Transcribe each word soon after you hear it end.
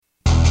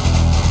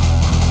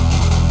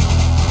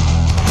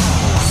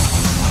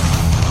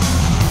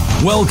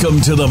Welcome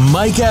to the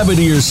Mike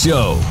Abadir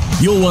Show.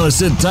 You'll want to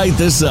sit tight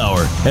this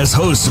hour as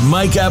host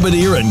Mike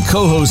Abadir and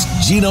co-host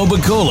Gino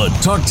Bacola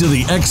talk to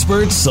the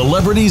experts,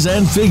 celebrities,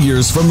 and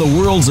figures from the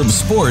worlds of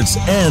sports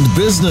and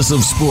business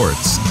of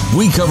sports.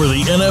 We cover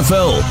the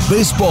NFL,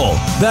 baseball,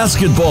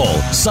 basketball,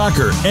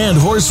 soccer, and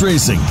horse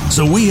racing,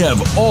 so we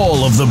have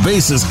all of the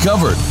bases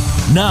covered.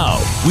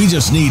 Now, we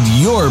just need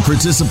your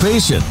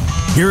participation.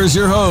 Here is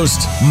your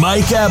host,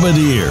 Mike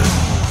Abadir.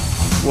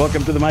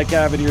 Welcome to the Mike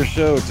Abadir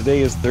Show.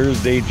 Today is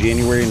Thursday,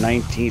 January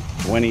 19th,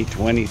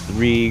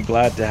 2023.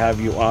 Glad to have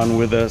you on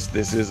with us.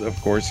 This is, of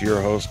course, your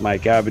host,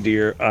 Mike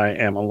Abadir. I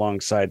am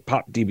alongside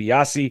Pop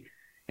DiBiase,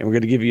 and we're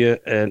going to give you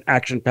an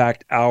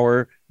action-packed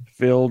hour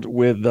filled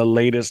with the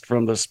latest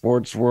from the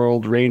sports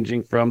world,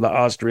 ranging from the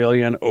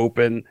Australian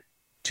Open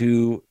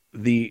to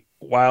the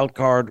wild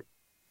card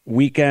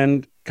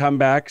weekend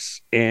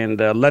comebacks and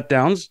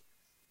letdowns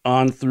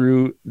on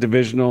through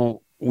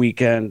divisional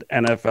weekend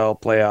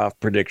NFL playoff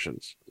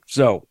predictions.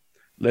 So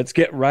let's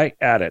get right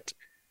at it.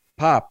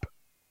 Pop,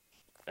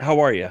 how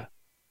are you?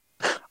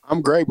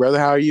 I'm great, brother.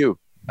 How are you?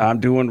 I'm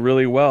doing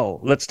really well.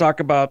 Let's talk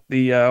about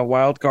the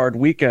wild card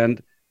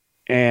weekend,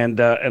 and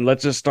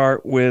let's just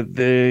start with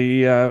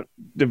the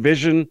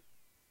division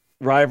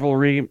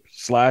rivalry /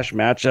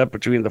 matchup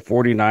between the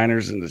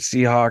 49ers and the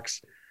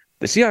Seahawks.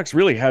 The Seahawks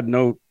really had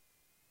no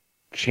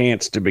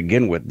chance to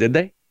begin with, did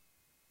they?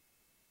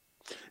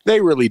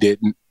 They really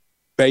didn't.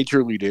 They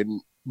truly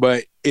didn't.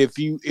 But if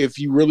you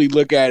really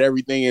look at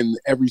everything in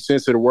every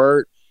sense of the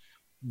word,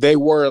 they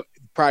were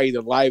probably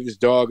the livest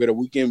dog of the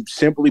weekend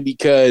simply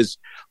because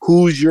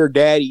who's your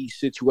daddy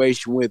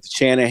situation with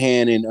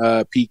Shanahan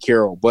and Pete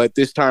Carroll. But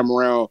this time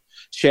around,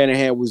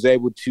 Shanahan was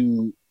able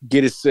to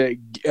get get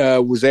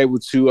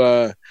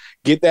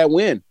that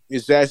win.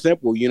 It's that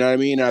simple. You know what I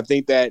mean? I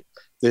think that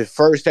the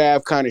first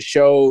half kind of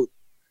showed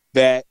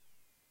that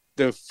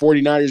the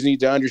 49ers need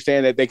to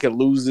understand that they could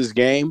lose this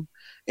game.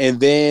 And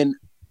then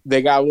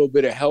they got a little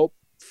bit of help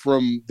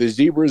from the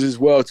Zebras as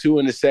well, too,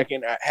 in the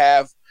second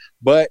half.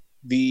 But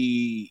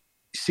the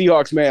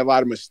Seahawks made a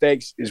lot of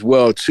mistakes as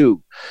well,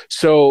 too.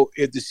 So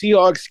if the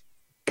Seahawks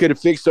could have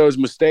fixed those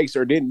mistakes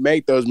or didn't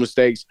make those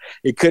mistakes,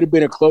 it could have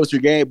been a closer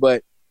game.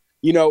 But,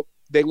 you know,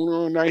 they went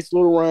on a nice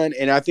little run.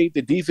 And I think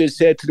the defense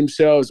said to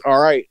themselves, all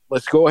right,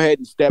 let's go ahead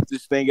and step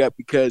this thing up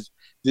because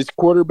this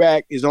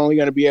quarterback is only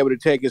going to be able to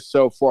take us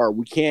so far.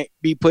 We can't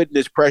be putting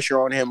this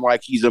pressure on him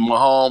like he's a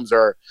Mahomes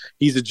or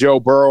he's a Joe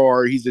Burrow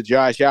or he's a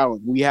Josh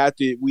Allen. We have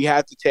to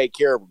take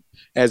care of him.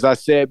 As I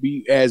said,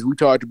 as we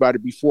talked about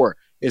it before,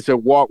 it's a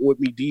walk with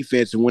me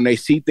defense. And when they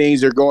see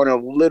things are going a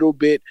little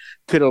bit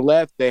to the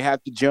left, they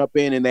have to jump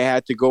in and they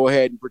have to go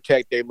ahead and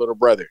protect their little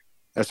brother.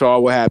 That's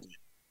all what happened.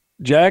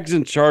 Jags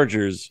and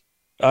Chargers,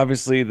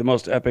 obviously the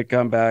most epic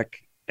comeback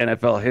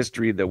NFL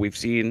history that we've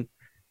seen.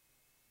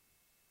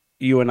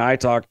 You and I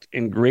talked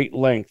in great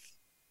length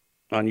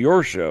on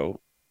your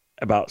show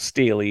about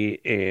Staley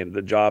and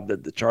the job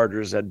that the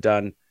Chargers had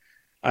done.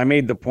 I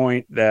made the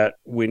point that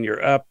when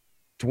you're up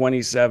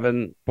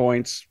 27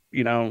 points,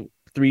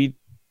 3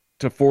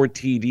 to 4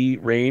 TD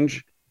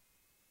range,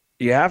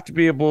 you have to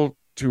be able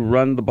to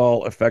run the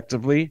ball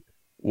effectively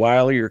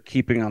while you're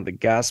keeping on the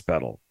gas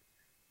pedal.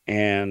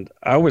 And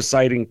I was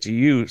citing to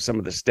you some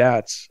of the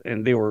stats,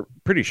 and they were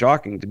pretty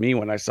shocking to me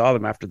when I saw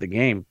them after the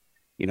game.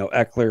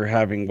 Eckler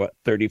having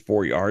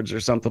 34 yards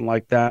or something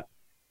like that.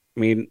 I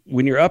mean,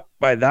 when you're up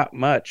by that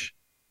much,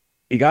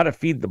 you got to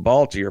feed the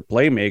ball to your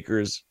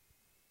playmakers,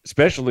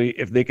 especially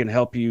if they can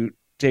help you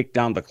take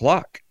down the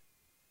clock.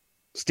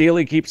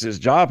 Staley keeps his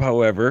job,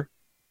 however,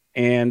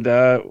 and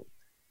I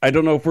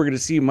don't know if we're going to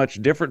see much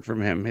different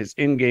from him. His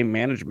in-game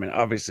management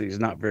obviously is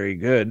not very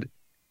good.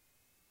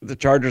 The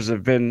Chargers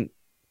have been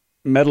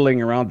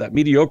meddling around that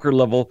mediocre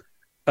level,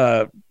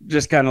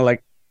 just kind of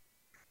like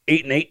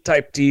 8-8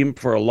 type team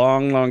for a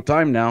long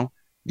time now.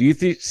 Do you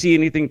see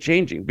anything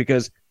changing?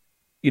 Because,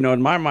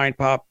 in my mind,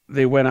 Pop,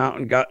 they went out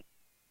and got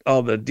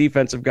all the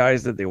defensive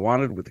guys that they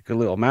wanted with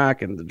Khalil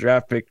Mack and the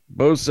draft pick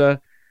Bosa.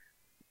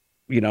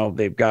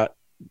 They've got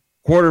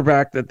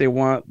quarterback that they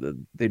want.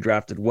 They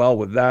drafted well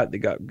with that. They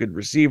got good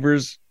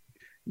receivers.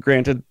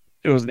 Granted,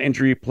 it was an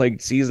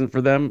injury-plagued season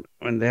for them,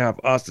 and they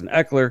have Austin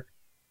Eckler,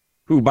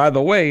 who, by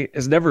the way,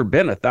 has never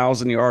been a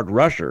 1,000-yard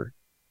rusher.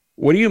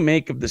 What do you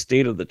make of the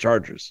state of the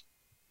Chargers?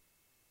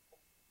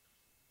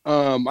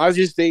 I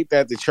just think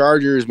that the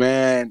Chargers,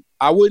 man,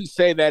 I wouldn't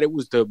say that it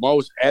was the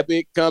most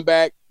epic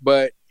comeback,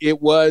 but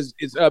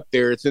it's up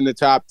there. It's in the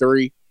top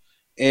 3.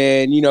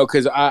 And,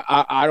 because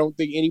I don't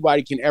think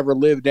anybody can ever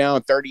live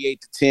down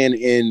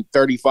 38-10 and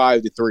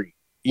 35-3.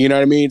 You know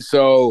what I mean?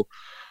 So,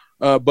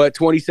 but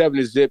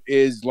 27-0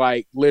 is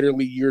like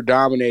literally you're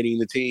dominating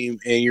the team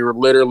and you're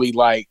literally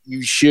like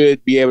you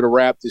should be able to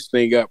wrap this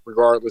thing up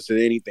regardless of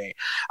anything.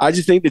 I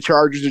just think the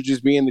Chargers are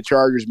just being the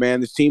Chargers,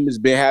 man. This team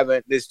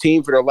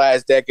for the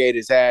last decade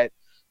has had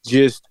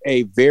just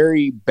a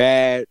very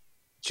bad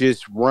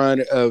just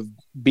run of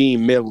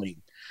being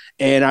middling.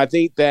 And I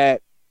think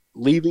that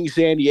leaving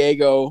San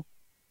Diego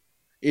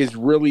is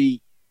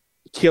really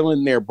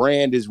killing their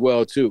brand as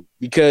well too,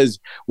 because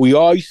we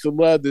all used to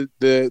love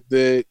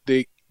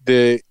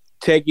the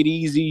take it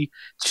easy,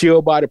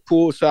 chill by the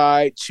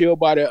poolside, chill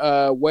by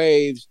the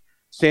waves,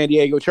 San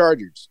Diego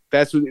Chargers.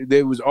 That's what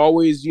there was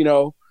always,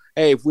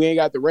 hey, if we ain't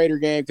got the Raider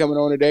game coming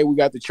on today, we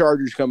got the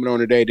Chargers coming on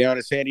today down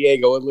in San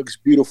Diego. It looks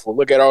beautiful.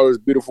 Look at all those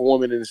beautiful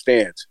women in the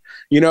stands.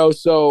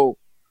 So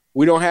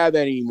we don't have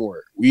that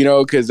anymore,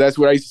 because that's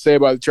what I used to say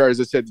about the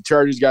Chargers. I said the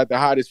Chargers got the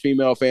hottest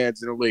female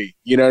fans in the league.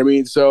 You know what I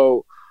mean?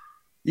 So,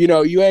 you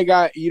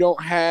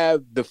don't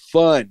have the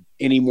fun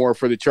anymore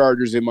for the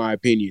Chargers, in my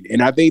opinion.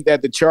 And I think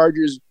that the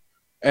Chargers,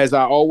 as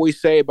I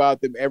always say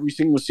about them every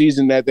single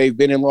season that they've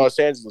been in Los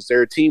Angeles,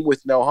 they're a team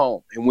with no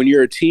home. And when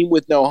you're a team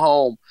with no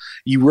home,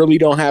 you really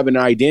don't have an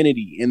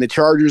identity. And the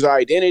Chargers'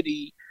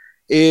 identity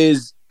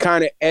is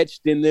kind of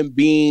etched in them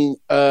being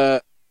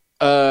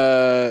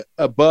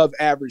above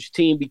average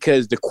team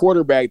because the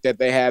quarterback that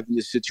they have in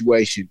this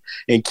situation,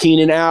 and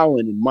Keenan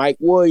Allen and Mike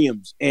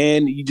Williams,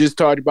 and you just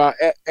talked about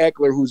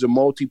Eckler, who's a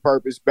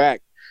multi-purpose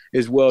back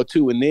as well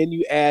too. And then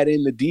you add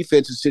in the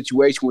defensive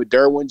situation with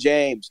Derwin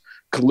James,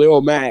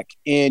 Khalil Mack,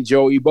 and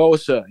Joey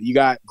Bosa. You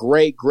got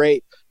great.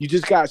 You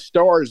just got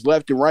stars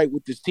left and right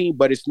with this team,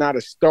 but it's not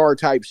a star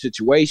type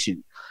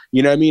situation.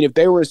 You know what I mean? If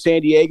they were in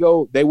San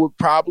Diego, they would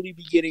probably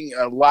be getting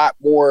a lot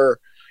more,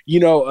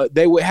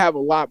 they would have a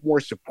lot more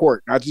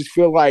support. I just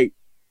feel like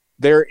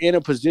they're in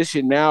a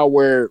position now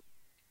where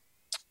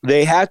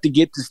they have to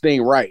get this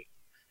thing right.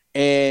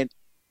 And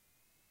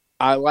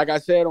like I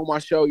said on my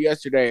show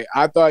yesterday,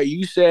 I thought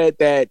you said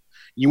that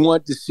you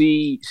want to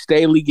see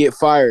Staley get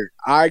fired.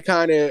 I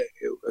kind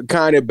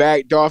of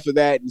backed off of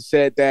that and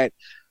said that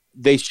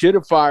they should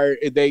have fired.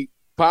 They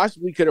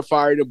possibly could have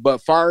fired him,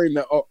 but firing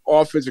the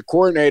offensive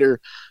coordinator,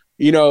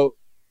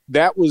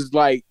 that was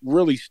like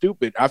really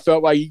stupid. I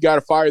felt like you got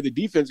to fire the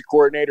defensive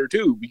coordinator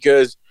too,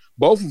 because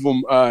both of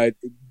them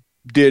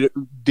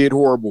did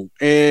horrible.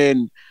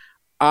 And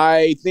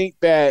I think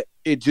that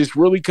it just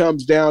really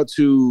comes down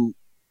to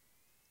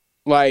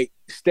like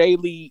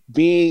Staley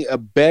being a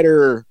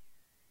better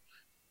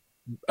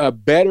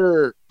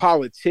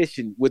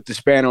politician with the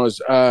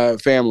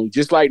Spanos family,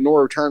 just like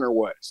Nora Turner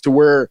was, to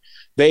where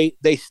they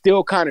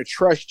still kind of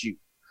trust you.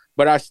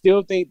 But I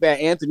still think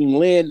that Anthony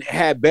Lynn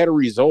had better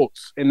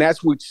results. And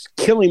that's what's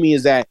killing me,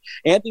 is that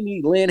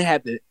Anthony Lynn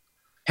had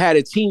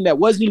a team that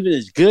wasn't even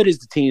as good as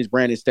the teams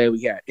Brandon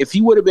Staley had. If he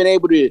would have been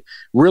able to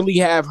really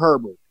have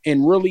Herbert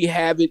and really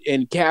have it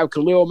and have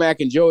Khalil Mack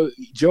and Joey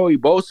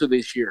Bosa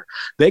this year,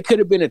 they could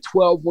have been a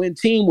 12-win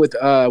team with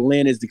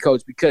Lynn as the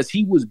coach, because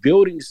he was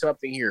building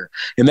something here.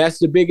 And that's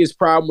the biggest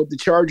problem with the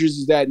Chargers,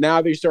 is that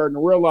now they're starting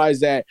to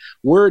realize that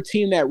we're a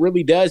team that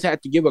really does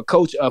have to give a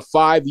coach a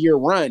 5-year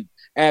run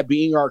at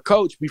being our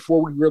coach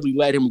before we really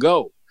let him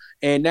go.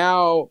 And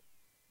now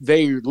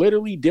they're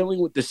literally dealing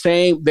with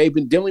they've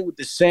been dealing with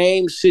the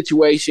same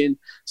situation,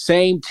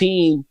 same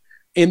team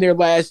in their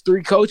last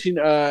 3 coaching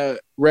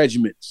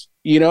regiments,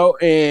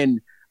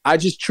 and I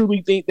just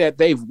truly think that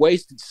they've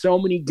wasted so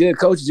many good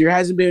coaches. There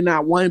hasn't been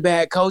not one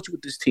bad coach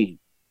with this team,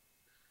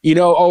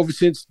 over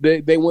since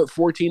they went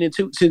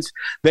 14-2,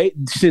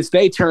 since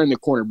they turned the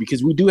corner,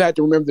 because we do have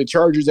to remember the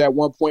Chargers at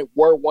one point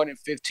were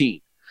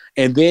 1-15.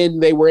 And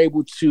then they were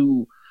able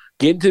to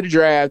get into the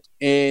draft,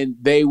 and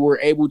they were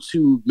able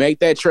to make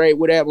that trade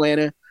with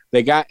Atlanta.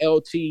 They got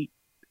LT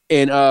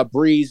and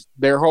Breeze.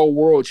 Their whole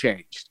world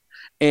changed.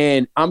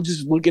 And I'm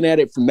just looking at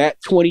it from that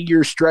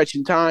 20-year stretch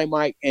in time,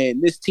 Mike,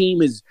 and this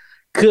team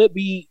could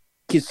be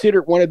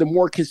considered one of the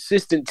more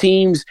consistent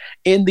teams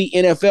in the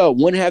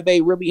NFL. When have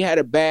they really had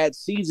a bad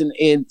season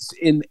in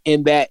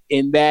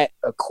that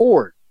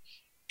accord?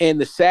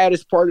 And the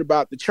saddest part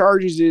about the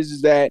Chargers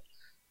is that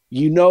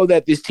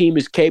that this team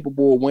is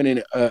capable of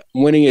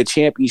winning a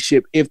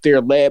championship if they're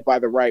led by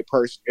the right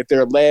person, if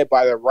they're led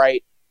by the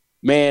right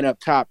man up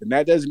top. And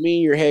that doesn't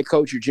mean your head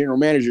coach or general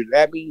manager.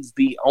 That means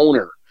the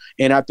owner.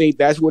 And I think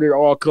that's what it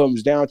all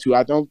comes down to.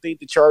 I don't think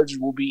the Chargers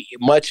will be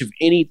much of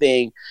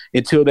anything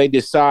until they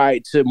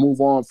decide to move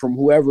on from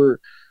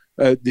whoever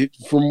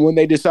from when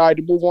they decide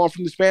to move on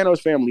from the Spanos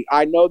family.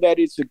 I know that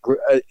it's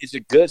a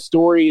good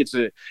story.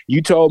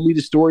 You told me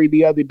the story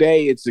the other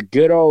day. It's a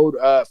good old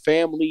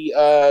family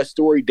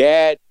story.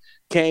 Dad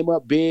came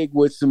up big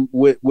with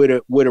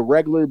a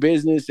regular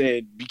business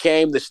and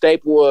became the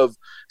staple of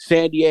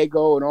San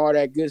Diego and all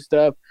that good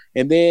stuff.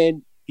 And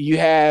then you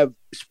have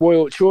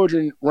spoiled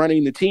children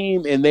running the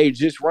team, and they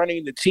just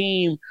running the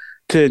team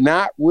to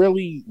not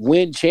really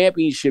win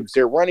championships.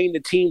 They're running the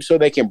team so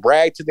they can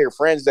brag to their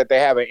friends that they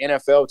have an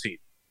NFL team,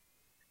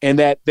 and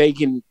that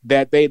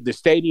the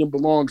stadium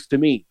belongs to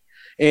me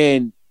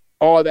and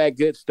all that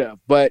good stuff.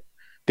 But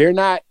they're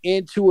not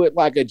into it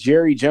like a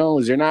Jerry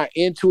Jones. They're not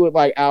into it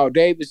like Al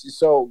Davis. And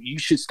so you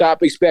should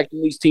stop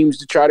expecting these teams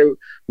to try to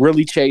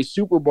really chase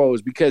Super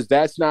Bowls, because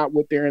that's not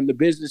what they're in the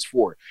business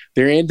for.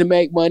 They're in to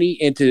make money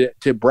and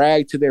to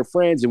brag to their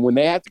friends. And when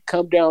they have to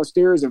come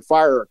downstairs and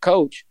fire a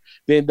coach,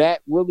 then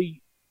that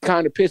really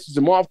kind of pisses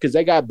them off, because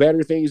they got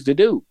better things to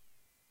do.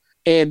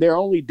 And they're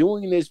only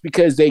doing this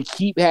because they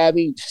keep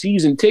having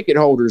season ticket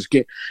holders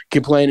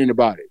complaining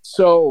about it.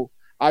 So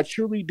I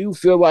truly do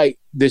feel like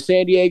the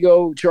San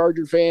Diego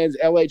Charger fans,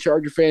 LA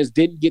Charger fans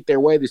didn't get their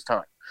way this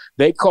time.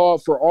 They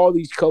called for all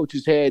these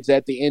coaches' heads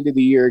at the end of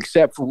the year,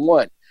 except for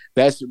one.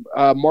 That's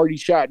Marty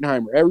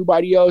Schottenheimer.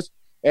 Everybody else,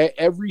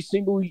 every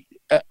single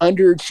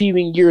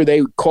underachieving year,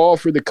 they call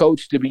for the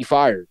coach to be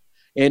fired.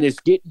 And it's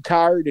getting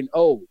tired and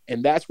old.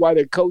 And that's why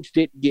their coach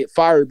didn't get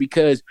fired,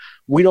 because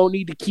we don't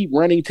need to keep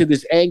running to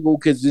this angle,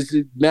 because this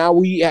is now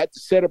we have to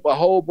set up a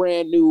whole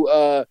brand new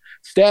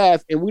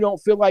staff, and we don't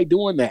feel like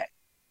doing that.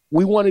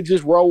 We want to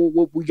just roll with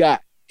what we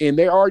got. And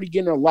they're already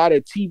getting a lot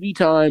of TV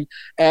time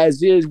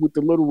as is with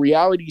the little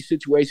reality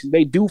situation.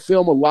 They do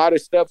film a lot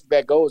of stuff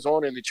that goes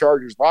on in the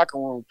Chargers locker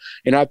room.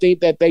 And I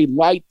think that they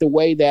like the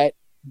way that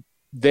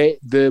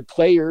the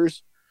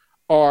players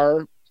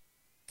are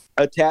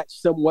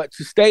attached somewhat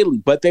to Staley,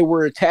 but they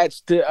were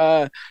attached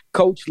to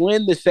Coach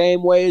Lynn the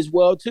same way as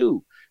well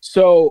too.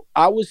 So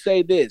I would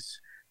say this: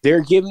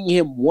 they're giving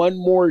him one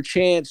more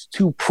chance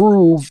to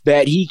prove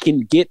that he can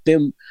get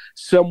them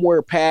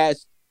somewhere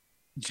past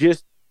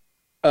just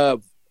a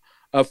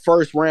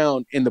first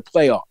round in the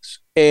playoffs,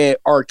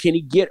 or can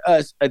he get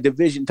us a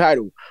division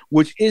title,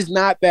 which is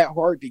not that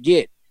hard to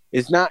get.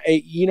 It's not,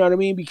 you know what I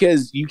mean?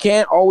 Because you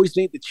can't always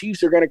think the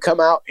Chiefs are going to come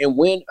out and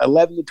win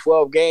 11 to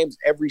 12 games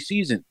every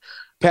season.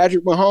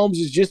 Patrick Mahomes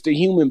is just a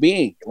human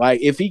being.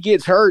 Like, if he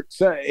gets hurt,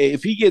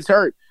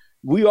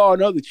 we all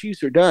know the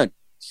Chiefs are done.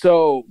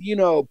 So,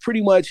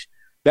 pretty much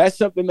that's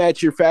something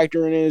that you're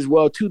factoring in as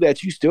well, too,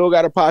 that you still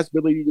got a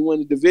possibility to win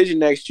the division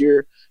next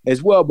year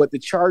as well. But the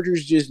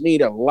Chargers just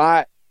need a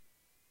lot.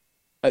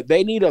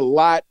 They need a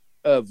lot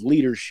of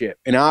leadership.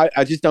 And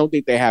I just don't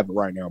think they have it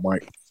right now,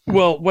 Mike.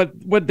 Well,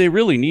 what they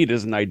really need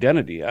is an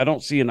identity. I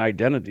don't see an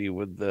identity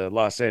with the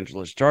Los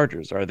Angeles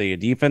Chargers. Are they a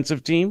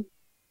defensive team?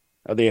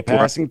 Are they a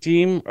passing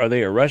team? Are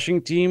they a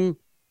rushing team?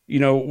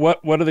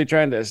 What are they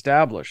trying to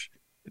establish?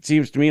 It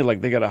seems to me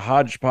like they got a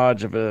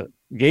hodgepodge of a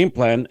game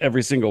plan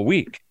every single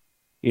week.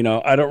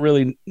 I don't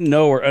really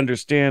know or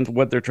understand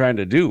what they're trying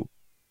to do.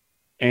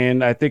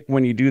 And I think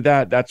when you do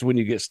that, that's when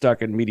you get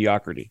stuck in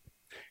mediocrity.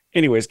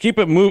 Anyways,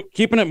 keeping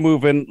it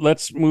moving.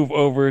 Let's move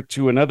over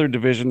to another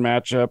division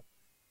matchup.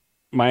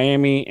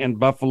 Miami and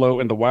Buffalo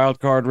in the wild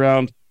card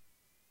round.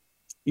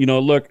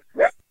 Look,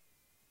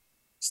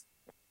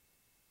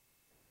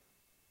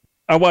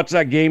 I watched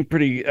that game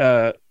pretty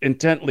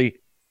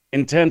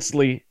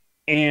intensely,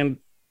 and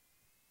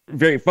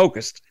very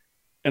focused.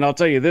 And I'll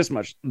tell you this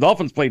much: the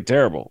Dolphins played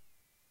terrible.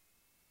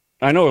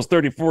 I know it was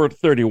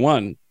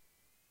 34-31.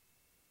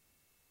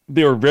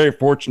 They were very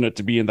fortunate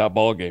to be in that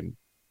ball game.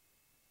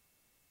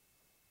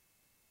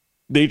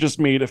 They just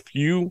made a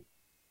few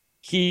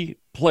key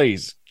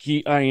plays,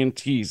 key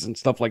INTs and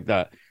stuff like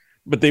that.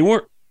 But they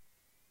weren't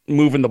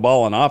moving the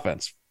ball on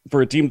offense.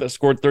 For a team that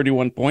scored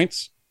 31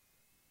 points,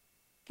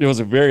 it was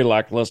a very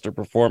lackluster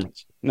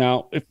performance.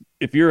 Now,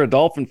 if you're a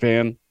Dolphin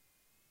fan,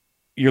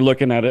 you're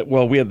looking at it,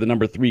 well, we had the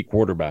number 3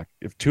 quarterback.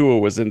 If Tua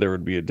was in there, it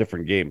would be a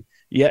different game.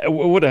 Yeah, it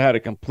would have had a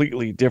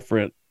completely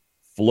different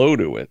flow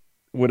to it.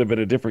 It would have been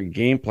a different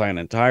game plan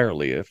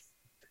entirely if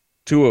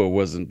Tua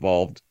was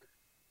involved,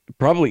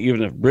 probably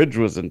even if Bridge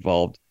was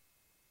involved.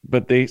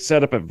 But they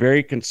set up a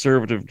very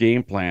conservative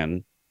game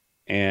plan,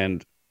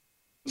 and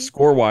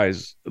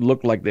score-wise, it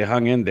looked like they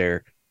hung in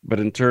there. But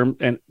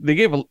and they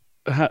gave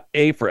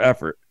A for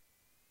effort.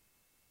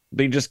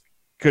 They just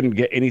couldn't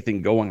get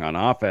anything going on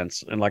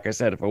offense. And like I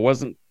said, if it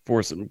wasn't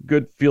for some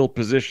good field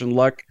position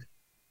luck,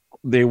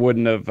 they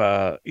wouldn't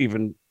have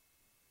even,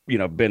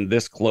 been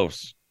this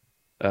close.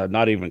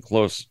 Not even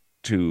close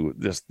to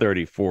this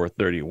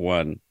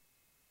 34-31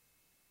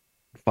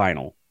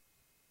 final.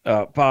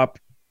 Pop,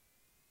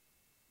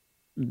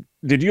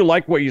 did you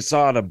like what you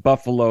saw out of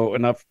Buffalo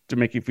enough to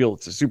make you feel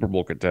it's a Super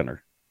Bowl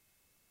contender?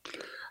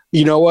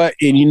 You know what?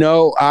 And I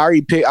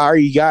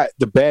already got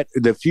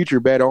the future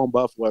bet on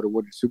Buffalo to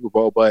win the Super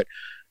Bowl, but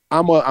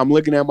I'm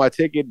looking at my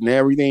ticket and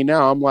everything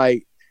now. I'm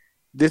like,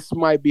 this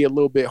might be a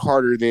little bit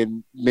harder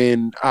than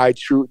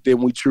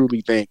we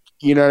truly think.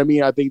 You know what I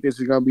mean? I think this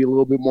is going to be a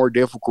little bit more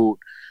difficult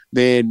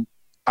than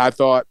I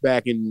thought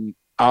back in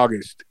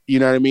August. You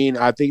know what I mean?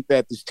 I think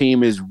that this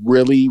team is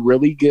really,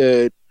 really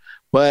good,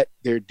 but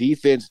their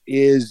defense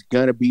is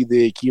going to be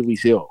the Achilles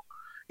heel.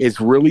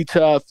 It's really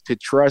tough to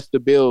trust the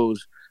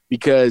Bills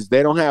because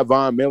they don't have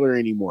Von Miller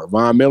anymore.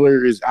 Von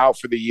Miller is out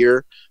for the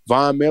year.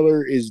 Von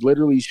Miller is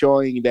literally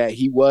showing that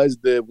he was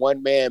the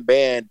one-man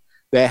band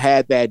that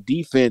had that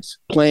defense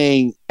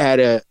playing at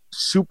a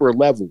super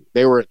level.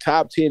 They were a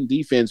top 10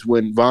 defense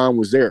when Von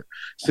was there.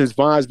 Since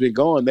Von's been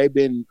gone, they've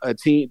been a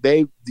team.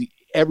 They've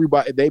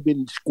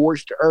been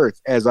scorched to earth,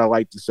 as I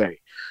like to say.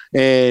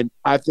 And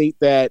I think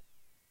that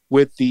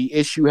with the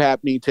issue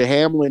happening to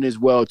Hamlin as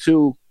well,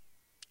 too,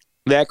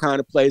 that kind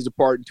of plays a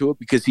part into it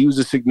because he was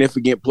a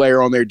significant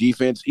player on their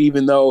defense,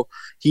 even though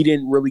he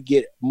didn't really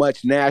get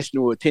much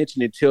national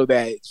attention until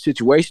that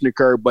situation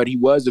occurred. But he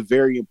was a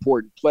very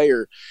important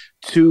player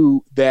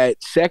to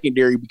that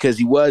secondary because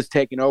he was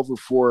taking over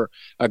for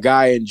a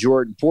guy in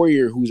Jordan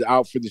Poyer who's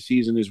out for the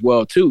season as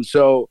well, too.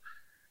 So,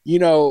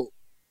 the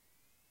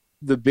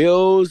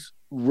Bills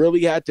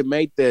really had to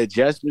make the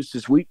adjustments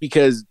this week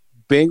because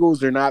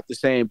Bengals are not the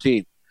same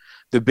team.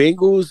 The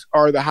Bengals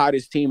are the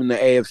hottest team in the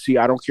AFC.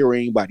 I don't care what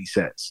anybody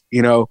says,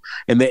 you know,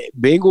 and the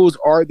Bengals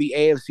are the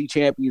AFC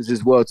champions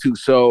as well, too.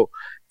 So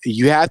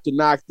you have to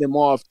knock them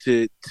off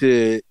to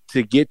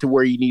get to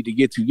where you need to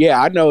get to.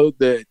 Yeah, I know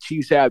the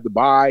Chiefs have the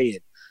bye and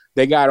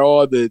they got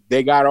all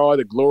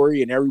the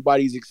glory and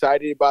everybody's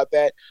excited about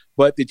that,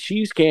 but the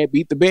Chiefs can't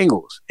beat the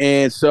Bengals.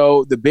 And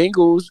so the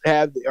Bengals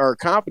are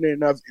confident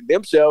enough in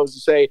themselves to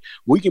say,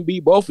 we can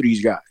beat both of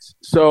these guys.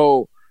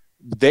 So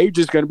they're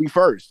just going to be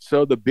first.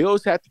 So the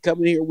Bills have to come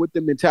in here with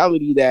the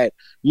mentality that,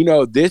 you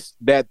know,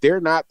 that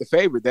they're not the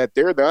favorite, that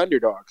they're the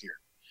underdog here.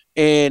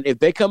 And if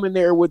they come in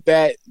there with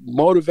that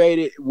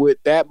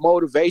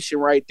motivation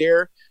right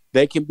there,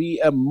 they can be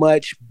a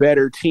much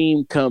better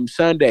team come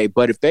Sunday.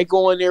 But if they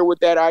go in there with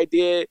that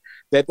idea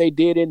that they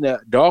did in the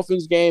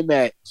Dolphins game,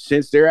 that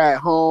since they're at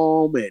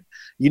home and,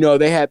 you know,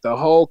 they had the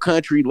whole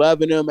country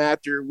loving them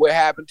after what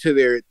happened to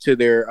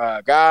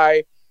their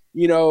guy,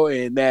 you know,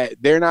 and that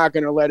they're not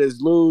going to let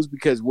us lose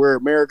because we're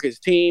America's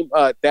team,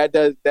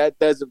 that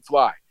doesn't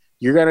fly.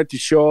 You're going to have to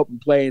show up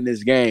and play in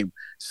this game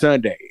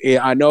Sunday.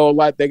 I know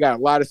they got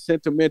a lot of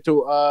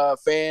sentimental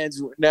fans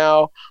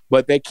now,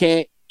 but they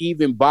can't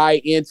even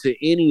buy into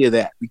any of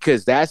that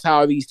because that's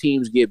how these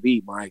teams get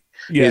beat, Mike.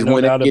 Yeah,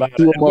 no doubt about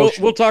it.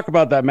 We'll talk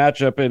about that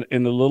matchup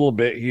in a little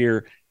bit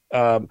here.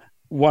 Want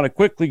to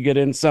quickly get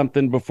in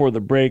something before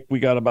the break. We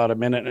got about a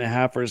minute and a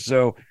half or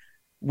so,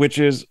 which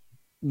is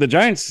the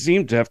Giants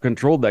seem to have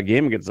controlled that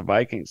game against the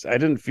Vikings. I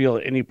didn't feel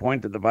at any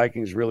point that the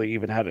Vikings really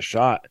even had a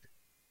shot.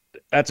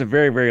 That's a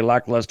very, very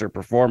lackluster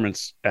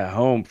performance at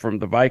home from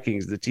the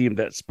Vikings, the team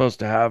that's supposed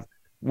to have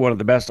one of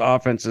the best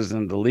offenses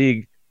in the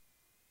league.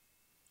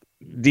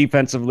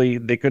 Defensively,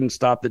 they couldn't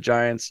stop the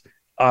Giants.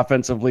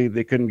 Offensively,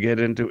 they couldn't get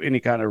into any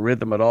kind of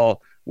rhythm at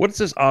all. What's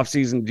this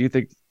offseason do you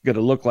think going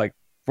to look like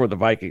for the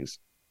Vikings?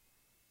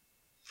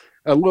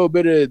 A little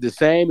bit of the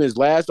same as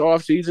last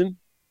offseason.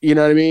 You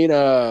know what I mean?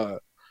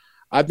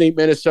 I think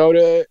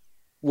Minnesota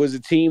was a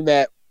team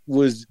that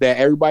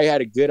everybody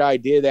had a good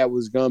idea that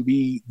was going to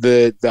be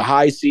the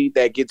high seed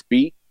that gets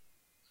beat.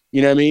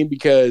 You know what I mean?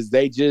 Because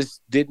they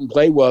just didn't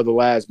play well the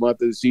last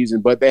month of the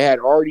season, but they had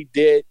already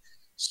did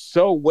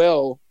so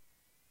well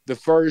the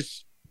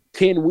first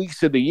 10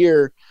 weeks of the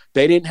year.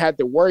 They didn't have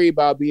to worry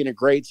about being a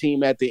great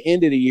team at the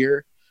end of the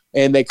year,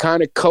 and they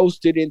kind of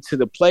coasted into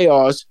the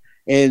playoffs,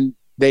 and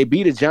they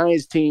beat a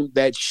Giants team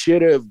that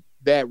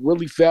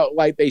really felt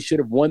like they should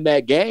have won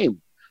that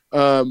game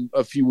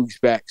a few weeks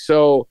back.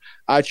 So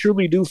I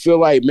truly do feel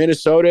like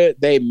Minnesota,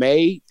 they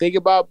may think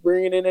about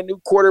bringing in a new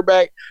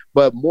quarterback,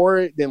 but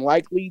more than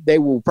likely they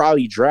will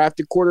probably draft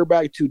a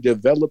quarterback to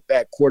develop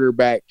that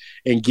quarterback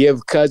and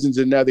give Cousins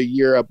another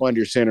year up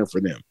under center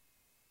for them.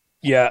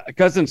 Yeah,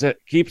 Cousins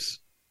keeps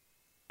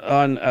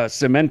on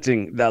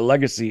cementing that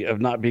legacy of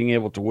not being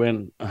able to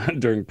win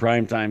during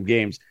primetime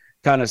games.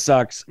 Kind of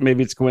sucks.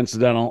 Maybe it's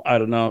coincidental. I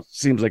don't know.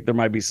 Seems like there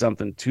might be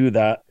something to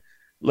that.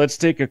 Let's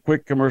take a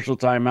quick commercial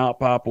timeout,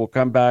 Pop. We'll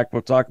come back.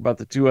 We'll talk about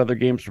the two other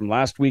games from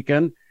last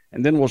weekend,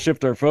 and then we'll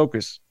shift our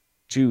focus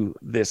to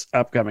this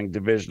upcoming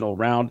divisional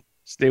round.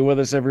 Stay with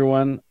us,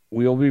 everyone.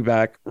 We'll be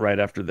back right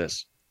after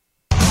this.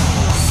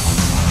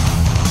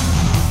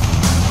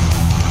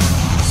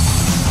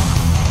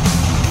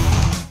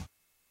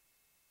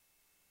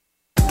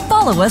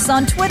 Follow us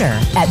on Twitter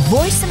at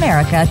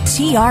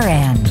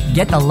VoiceAmericaTRN.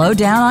 Get the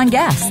lowdown on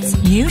guests,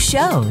 new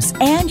shows,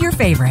 and your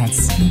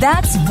favorites.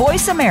 That's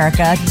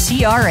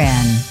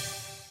VoiceAmericaTRN.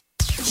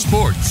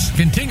 Sports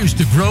continues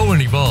to grow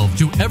and evolve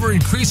to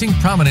ever-increasing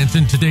prominence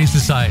in today's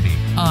society.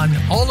 On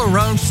All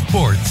Around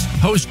Sports,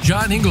 host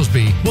John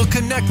Inglesby will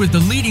connect with the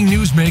leading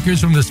newsmakers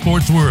from the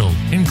sports world,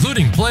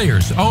 including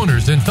players,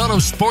 owners, and fellow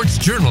sports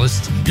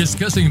journalists,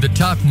 discussing the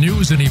top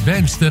news and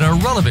events that are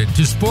relevant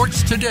to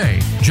sports today.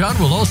 John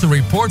will also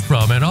report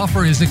from and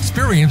offer his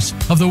experience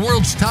of the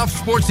world's top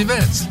sports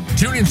events.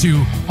 Tune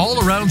into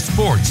All Around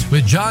Sports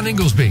with John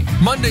Inglesby,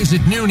 Mondays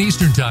at noon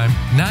Eastern Time,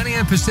 9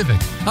 a.m.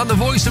 Pacific, on the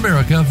Voice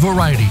America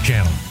Variety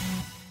Channel.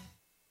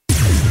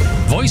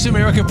 Voice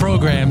America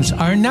programs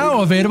are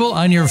now available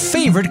on your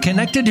favorite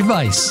connected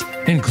device,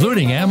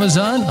 including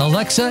Amazon,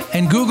 Alexa,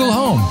 and Google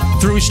Home.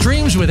 Through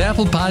streams with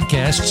Apple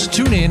Podcasts,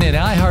 TuneIn, and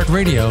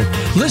iHeartRadio,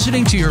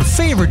 listening to your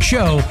favorite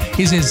show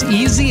is as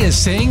easy as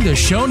saying the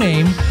show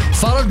name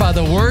followed by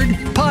the word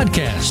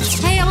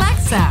podcast. Hey,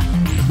 Alexa,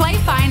 play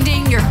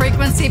Finding Your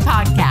Frequency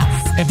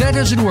podcast. If that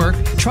doesn't work,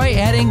 try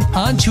adding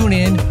on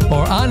TuneIn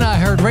or on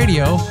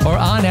iHeartRadio or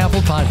on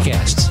Apple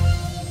Podcasts.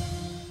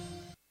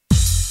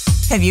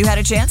 Have you had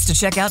a chance to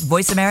check out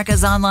Voice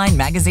America's online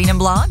magazine and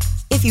blog?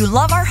 If you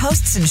love our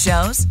hosts and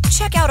shows,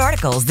 check out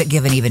articles that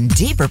give an even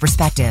deeper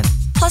perspective,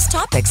 plus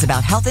topics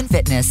about health and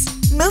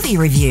fitness, movie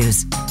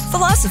reviews,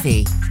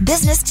 philosophy,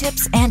 business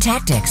tips and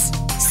tactics,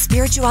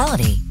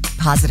 spirituality,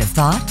 positive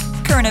thought,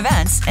 current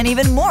events, and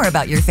even more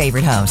about your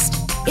favorite host.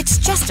 It's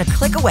just a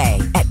click away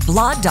at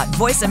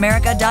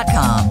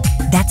blog.voiceamerica.com.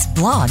 That's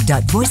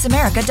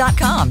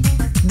blog.voiceamerica.com.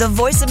 The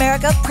Voice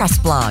America Press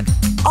Blog.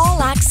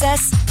 All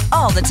access,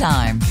 all the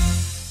time.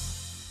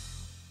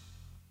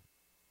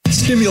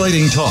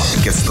 Stimulating talk.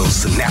 It gets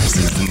those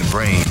synapses in the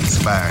brain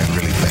firing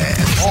really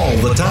fast. All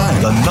the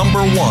time. The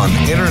number one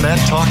internet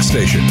talk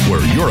station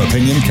where your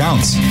opinion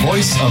counts.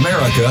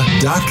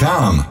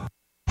 VoiceAmerica.com.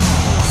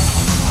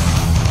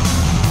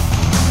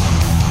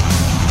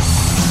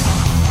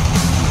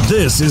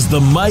 This is the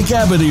Mike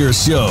Abadir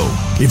Show.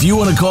 If you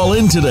want to call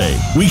in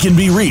today, we can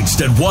be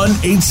reached at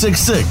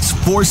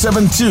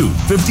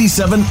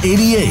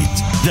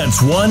 1-866-472-5788.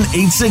 That's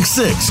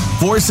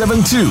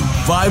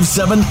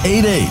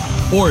 1-866-472-5788.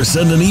 Or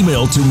send an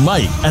email to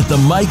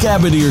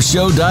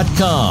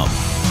mike@themikeabadirshow.com.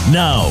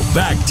 Now,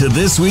 back to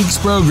this week's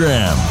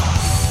program.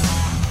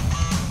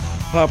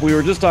 Pop, we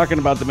were just talking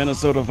about the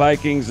Minnesota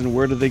Vikings and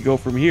where do they go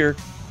from here.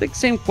 I think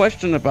same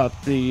question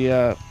about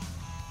the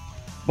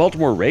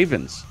Baltimore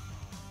Ravens.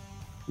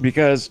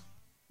 Because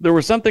there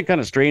was something kind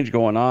of strange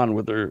going on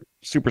with their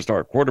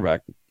superstar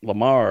quarterback,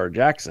 Lamar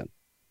Jackson.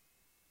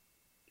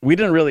 We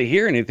didn't really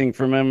hear anything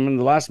from him in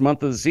the last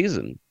month of the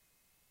season.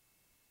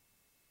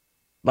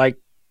 Like,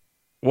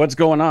 what's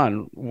going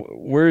on?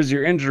 Where's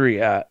your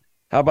injury at?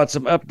 How about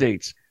some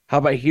updates? How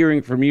about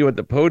hearing from you at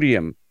the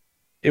podium?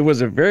 It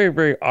was a very,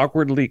 very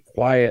awkwardly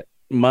quiet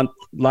month,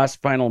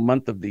 last final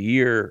month of the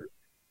year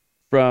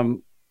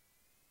from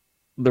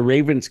the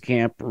Ravens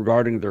camp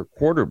regarding their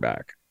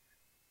quarterback.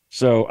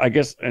 So I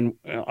guess, and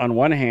on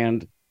one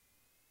hand,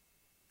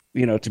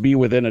 to be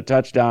within a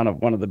touchdown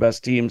of one of the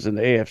best teams in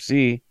the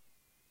AFC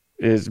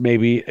is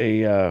maybe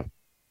I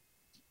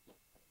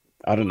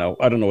don't know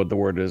what the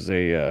word is,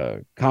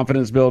 a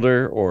confidence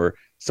builder or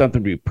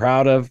something to be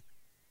proud of.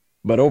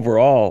 But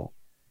overall,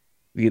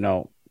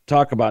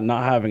 talk about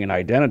not having an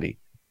identity.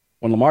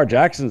 When Lamar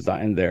Jackson's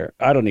not in there,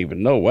 I don't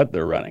even know what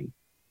they're running.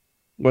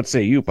 What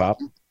say you, Pop?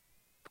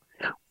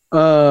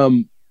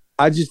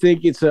 I just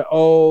think it's an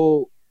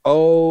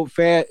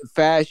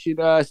old-fashioned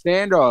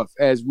standoff,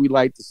 as we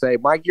like to say.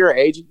 Mike, you're an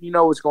agent. You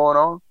know what's going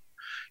on.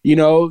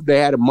 They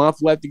had a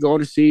month left to go in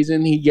the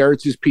season. He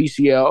hurts his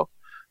PCL.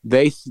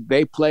 They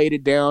played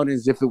it down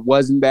as if it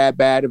wasn't that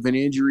bad of an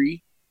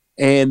injury.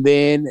 And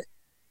then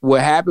what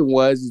happened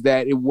was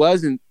that it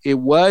was a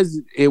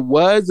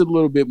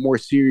little bit more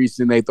serious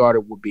than they thought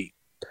it would be.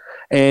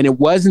 And it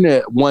wasn't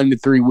a 1 to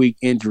 3 week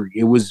injury.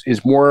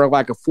 It's more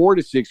like a 4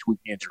 to 6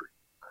 week injury.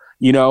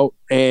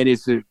 And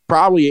it's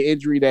probably an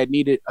injury that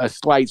needed a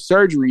slight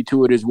surgery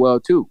to it as well,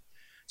 too.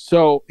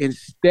 So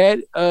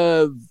instead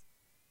of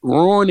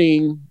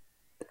ruining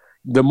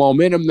the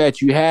momentum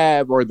that you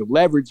have, or the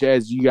leverage,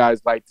 as you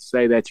guys like to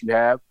say, that you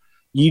have,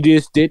 you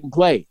just didn't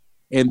play.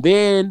 And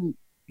then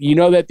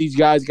that these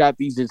guys got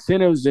these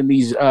incentives and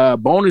these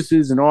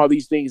bonuses and all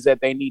these things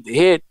that they need to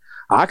hit.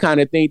 I kind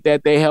of think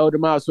that they held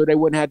him out so they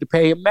wouldn't have to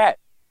pay him that.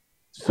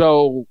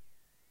 So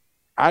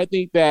I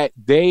think that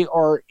they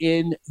are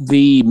in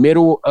the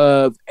middle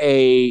of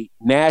a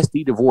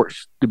nasty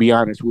divorce, to be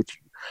honest with you.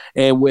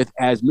 And with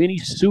as many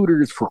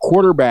suitors for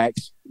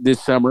quarterbacks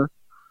this summer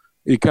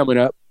coming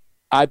up,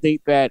 I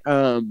think that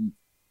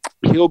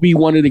he'll be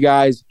one of the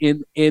guys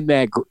in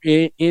that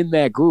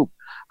group.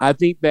 I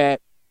think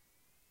that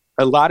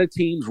a lot of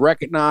teams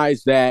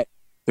recognize that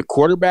the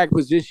quarterback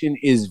position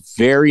is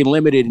very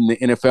limited in the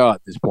NFL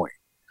at this point.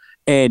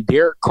 And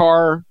Derek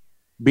Carr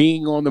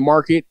being on the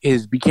market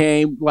has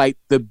became like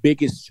the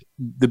biggest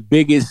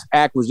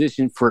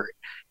acquisition for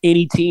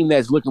any team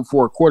that's looking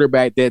for a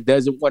quarterback that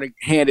doesn't want to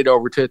hand it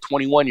over to a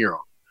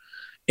 21-year-old.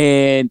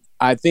 And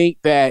I think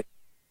that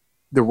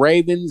the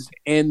Ravens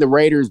and the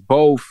Raiders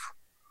both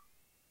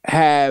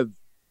have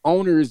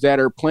owners that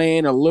are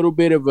playing a little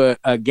bit of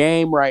a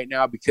game right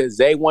now because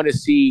they want to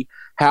see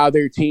how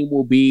their team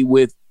will be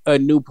with a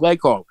new play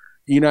caller.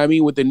 You know what I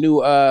mean? With the new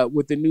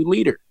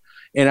leader.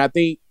 And I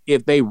think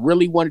if they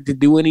really wanted to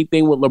do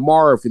anything with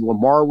Lamar, if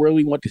Lamar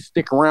really wanted to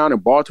stick around in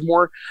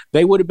Baltimore,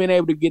 they would have been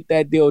able to get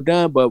that deal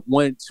done. But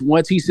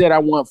once he said, I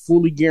want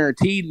fully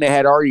guaranteed, and they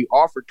had already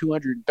offered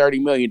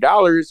 $230 million,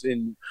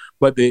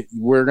 but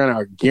we're going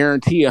to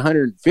guarantee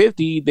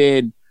 150,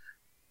 then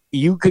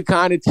you could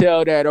kind of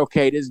tell that,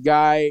 okay, this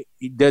guy,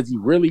 does he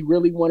really,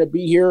 really want to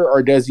be here,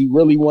 or does he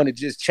really want to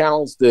just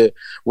challenge the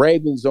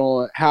Ravens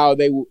on how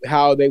they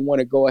want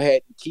to go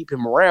ahead and keep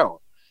him around?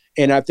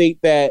 And I think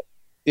that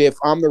if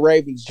I'm the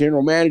Ravens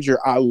general manager,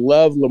 I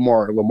love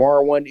Lamar.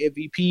 Lamar won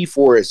MVP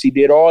for us. He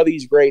did all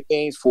these great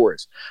things for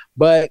us.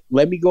 But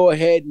let me go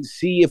ahead and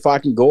see if I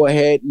can go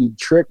ahead and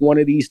trick one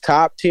of these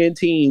top 10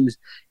 teams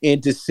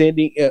into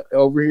sending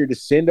over here to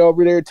send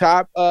over their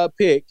top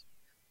pick,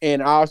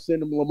 and I'll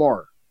send them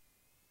Lamar.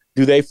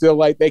 Do they feel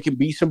like they can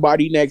be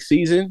somebody next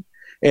season?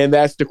 And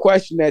that's the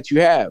question that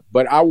you have.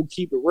 But I will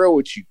keep it real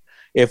with you.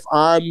 If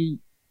I'm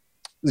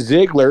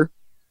Ziegler,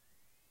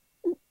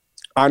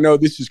 I know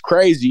this is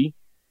crazy,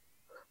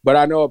 but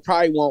I know it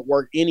probably won't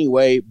work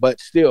anyway. But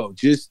still,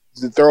 just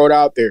to throw it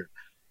out there,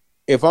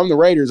 if I'm the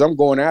Raiders, I'm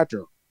going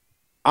after him.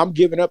 I'm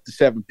giving up the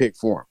 7th pick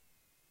for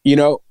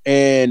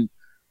him,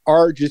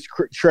 or just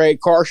trade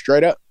Carr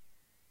straight up.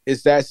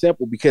 It's that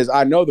simple, because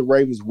I know the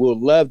Ravens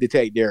will love to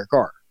take Derek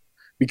Carr,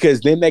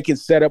 because then they can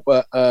set up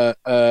a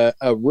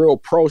real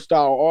pro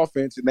style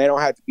offense, and they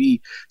don't have to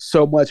be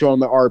so much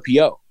on the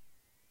RPO.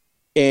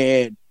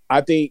 And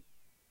I think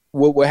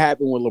what would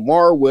happen with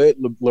Lamar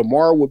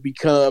would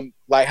become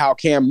like how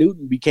Cam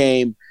Newton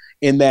became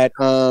in that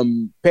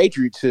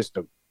Patriot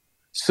system.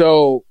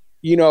 So,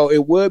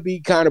 it would be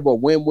kind of a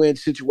win-win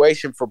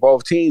situation for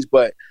both teams.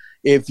 But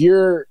if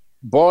you're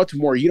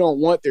Baltimore, you don't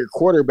want their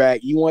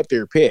quarterback, you want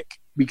their pick,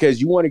 because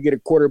you want to get a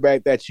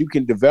quarterback that you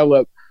can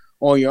develop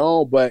on your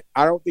own. But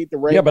I don't think the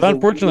Ravens. Yeah, but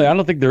unfortunately, I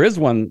don't think there is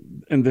one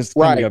in this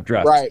coming up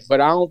draft. Right,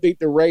 but I don't think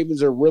the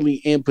Ravens are really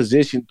in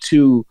position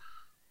to,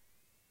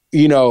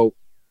 to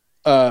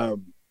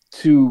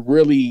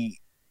really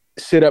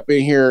sit up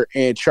in here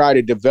and try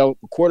to develop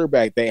a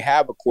quarterback. They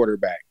have a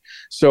quarterback.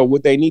 So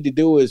what they need to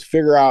do is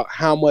figure out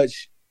how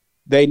much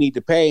they need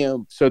to pay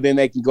him so then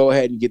they can go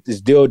ahead and get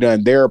this deal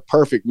done. They're a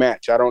perfect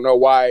match. I don't know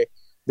why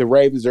the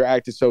Ravens are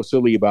acting so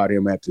silly about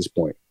him at this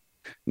point.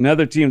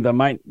 Another team that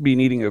might be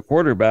needing a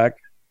quarterback,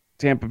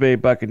 Tampa Bay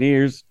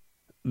Buccaneers.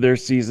 Their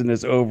season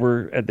is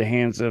over at the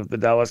hands of the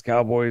Dallas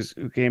Cowboys,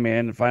 who came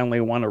in and finally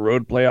won a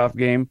road playoff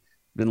game.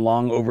 Been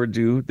long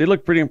overdue. They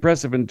look pretty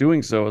impressive in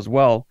doing so as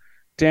well.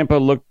 Tampa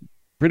looked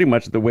pretty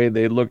much the way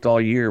they looked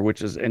all year,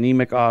 which is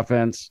anemic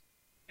offense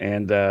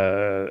and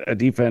a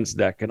defense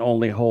that can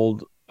only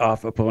hold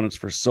off opponents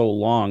for so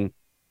long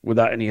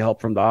without any help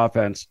from the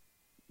offense.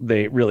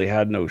 They really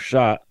had no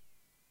shot.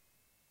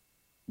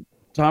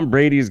 Tom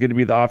Brady is going to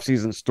be the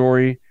offseason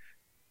story.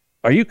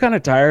 Are you kind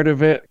of tired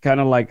of it?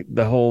 Kind of like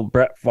the whole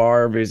Brett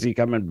Favre, is he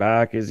coming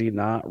back? Is he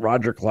not?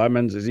 Roger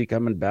Clemens, is he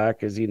coming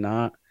back? Is he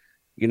not?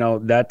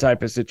 That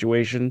type of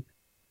situation.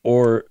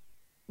 Or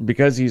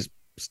because he's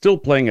still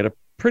playing at a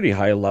pretty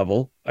high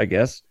level, I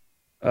guess,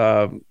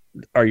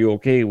 are you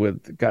okay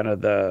with kind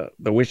of the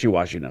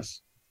wishy-washiness?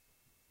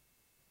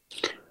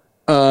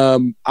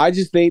 I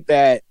just think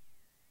that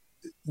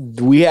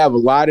we have a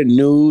lot of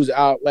news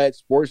outlets,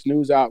 sports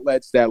news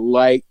outlets that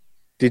like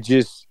to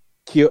just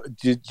like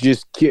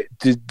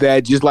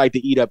to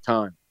eat up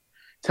time.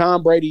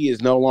 Tom Brady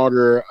is no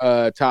longer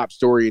a top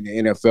story in the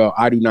NFL.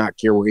 I do not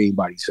care what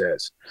anybody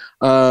says.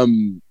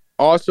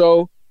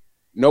 Also,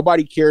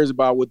 nobody cares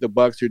about what the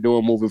Bucs are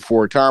doing moving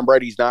forward. Tom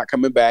Brady's not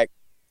coming back.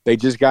 They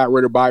just got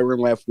rid of Byron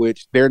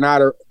Leftwich. They're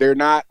not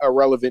a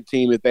relevant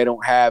team if they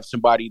don't have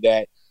somebody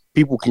that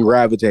people can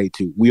gravitate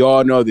to. We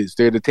all know this.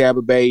 They're the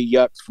Tampa Bay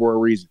Yucks for a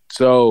reason.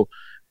 So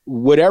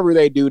whatever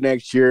they do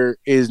next year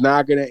is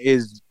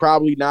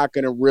probably not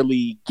gonna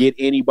really get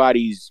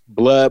anybody's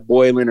blood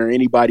boiling or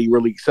anybody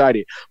really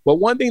excited. But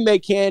one thing they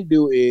can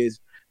do is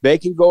they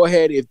can go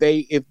ahead if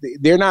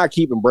they're not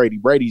keeping Brady.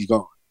 Brady's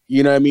gone.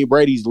 You know what I mean?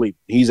 Brady's leaving.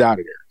 He's out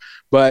of there.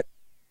 But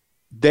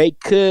they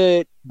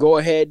could go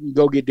ahead and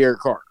go get Derek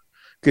Carr,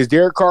 because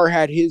Derek Carr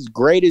had his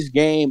greatest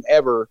game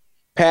ever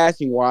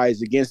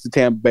passing-wise against the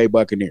Tampa Bay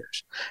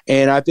Buccaneers.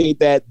 And I think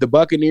that the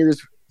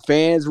Buccaneers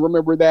fans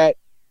remember that,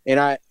 and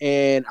I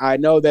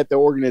know that the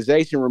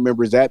organization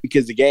remembers that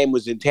because the game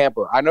was in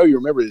Tampa. I know you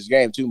remember this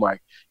game too,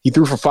 Mike. He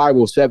threw for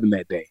 507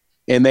 that day,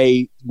 and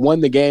they won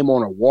the game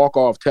on a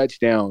walk-off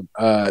touchdown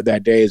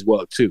that day as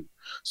well too.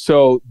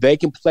 So they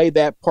can play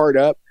that part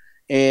up,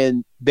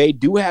 and they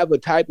do have a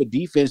type of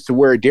defense to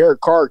where Derek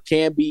Carr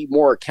can be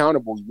more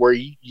accountable, where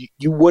you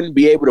wouldn't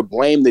be able to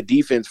blame the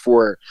defense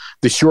for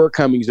the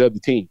shortcomings of the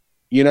team.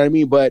 You know what I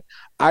mean? But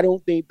I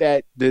don't think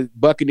that the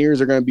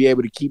Buccaneers are going to be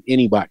able to keep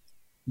anybody,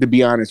 to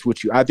be honest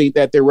with you. I think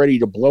that they're ready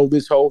to blow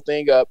this whole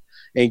thing up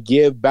and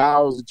give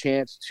Bowles a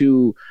chance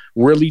to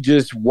really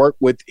just work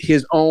with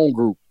his own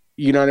group.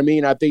 You know what I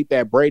mean? I think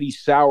that Brady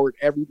soured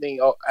everything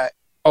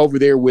over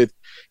there with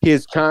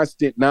his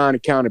constant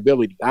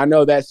non-accountability. I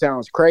know that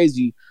sounds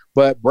crazy,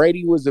 but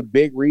Brady was a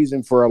big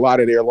reason for a lot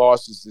of their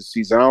losses this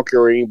season. I don't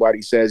care what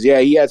anybody says. Yeah,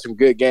 he had some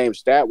good games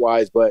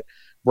stat-wise, but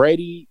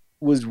Brady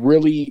was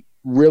really,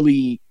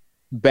 really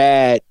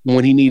bad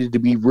when he needed to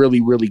be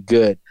really, really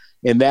good.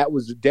 And that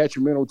was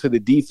detrimental to the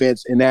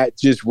defense, and that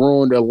just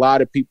ruined a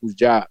lot of people's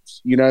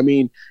jobs. You know what I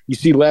mean? You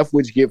see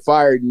Leftwich get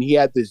fired, and he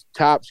had this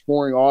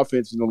top-scoring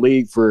offense in the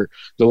league for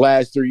the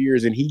last 3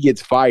 years, and he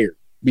gets fired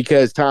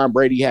because Tom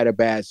Brady had a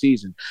bad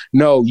season.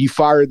 No, you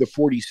fire the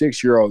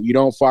 46-year-old. You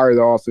don't fire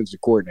the offensive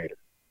coordinator.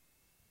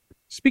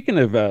 Speaking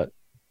of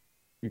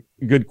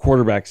good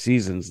quarterback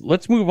seasons,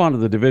 let's move on to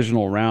the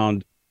divisional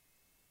round.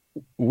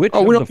 We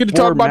don't get to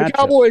talk about the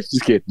Cowboys.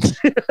 Just kidding.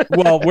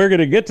 Well, we're going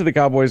to get to the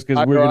Cowboys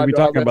because we're going to be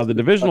talking about the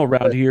divisional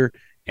round here.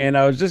 And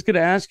I was just going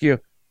to ask you,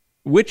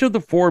 which of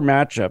the four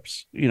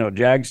matchups,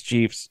 Jags,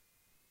 Chiefs,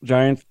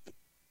 Giants,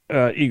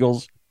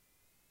 Eagles,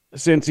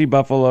 Cincy,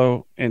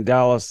 Buffalo, and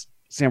Dallas,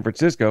 San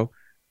Francisco,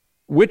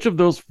 which of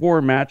those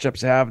four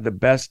matchups have the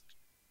best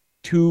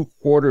two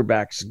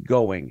quarterbacks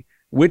going?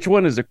 Which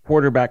one is a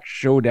quarterback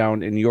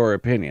showdown in your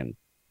opinion?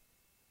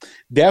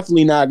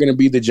 Definitely not going to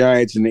be the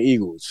Giants and the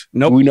Eagles.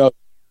 Nope. We know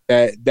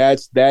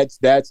that's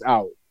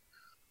out.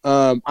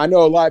 I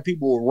know a lot of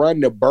people will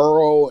run to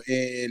Burrow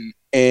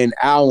and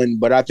Allen,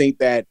 but I think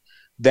that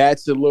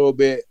that's a little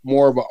bit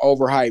more of an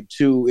overhype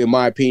too, in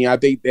my opinion. I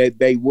think that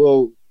they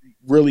will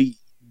really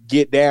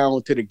get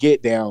down to the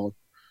get down.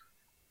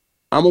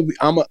 I'm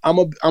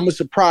a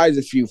surprise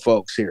a few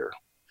folks here.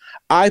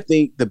 I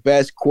think the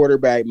best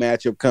quarterback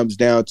matchup comes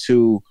down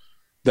to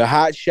the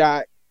hot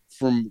shot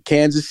from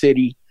Kansas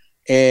City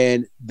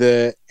and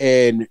Mr.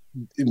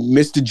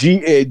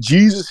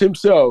 Jesus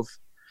himself,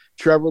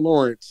 Trevor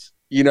Lawrence.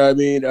 You know what I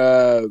mean?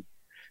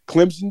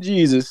 Clemson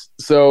Jesus.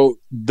 So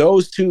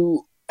those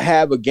two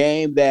have a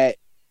game that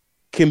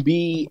can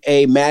be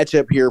a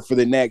matchup here for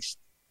the next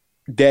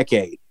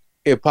decade,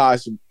 if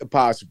possible.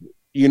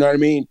 You know what I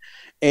mean?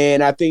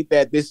 And I think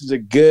that this is a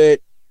good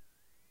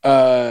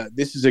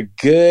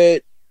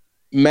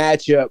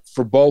matchup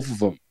for both of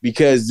them,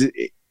 because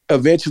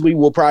eventually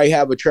we'll probably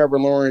have a Trevor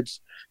Lawrence,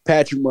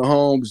 Patrick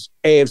Mahomes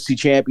AFC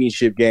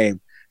Championship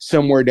game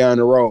somewhere down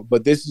the road.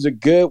 But this is a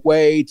good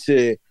way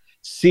to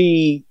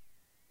see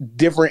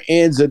different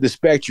ends of the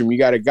spectrum. You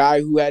got a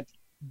guy who had to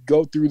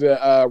go through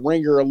the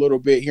ringer a little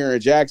bit here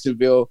in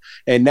Jacksonville,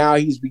 and now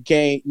he's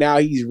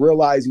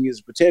realizing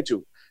his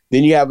potential.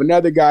 Then you have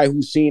another guy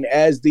who's seen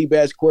as the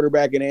best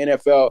quarterback in the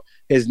NFL,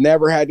 has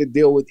never had to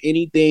deal with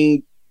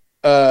anything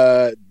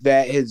that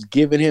has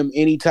given him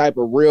any type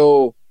of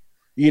real,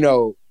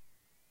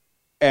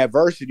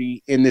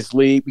 adversity in this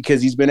league,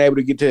 because he's been able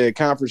to get to a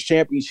conference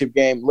championship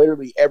game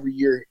literally every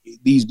year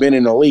he's been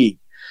in the league.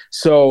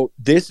 So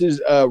this is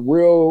a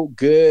real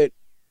good.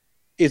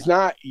 It's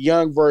not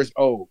young versus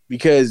old,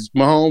 because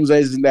Mahomes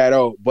isn't that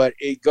old, but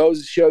it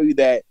goes to show you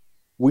that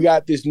we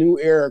got this new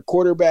era of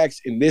quarterbacks,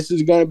 and this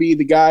is going to be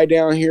the guy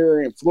down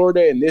here in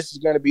Florida, and this is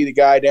going to be the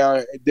guy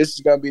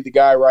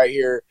right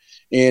here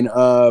in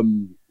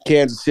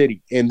Kansas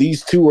City. And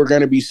these two are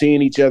going to be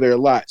seeing each other a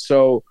lot.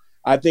 So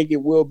I think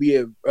it will be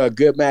a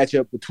good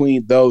matchup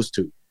between those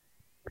two.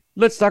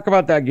 Let's talk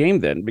about that game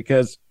then,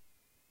 because,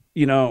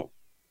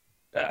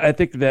 I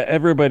think that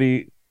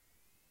everybody,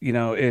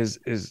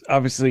 is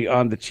obviously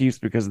on the Chiefs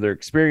because of their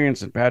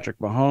experience, and Patrick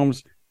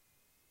Mahomes.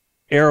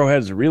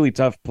 Arrowhead's a really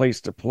tough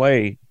place to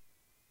play.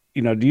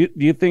 Do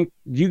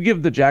you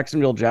give the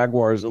Jacksonville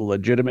Jaguars a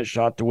legitimate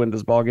shot to win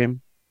this ball game?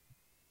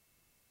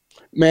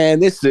 Man,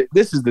 this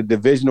is the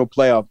divisional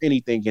playoff.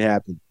 Anything can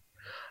happen.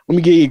 Let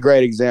me give you a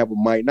great example,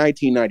 Mike.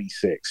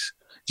 1996,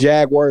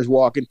 Jaguars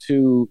walking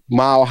to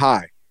Mile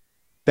High.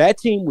 That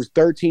team was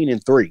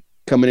 13-3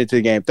 coming into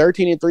the game.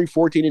 13-3,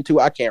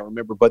 14-2, I can't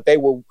remember, but they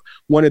were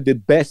one of the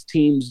best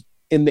teams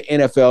in the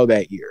NFL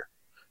that year.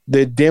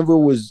 The Denver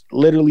was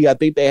literally, I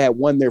think they had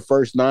won their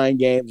first 9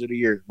 games of the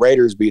year.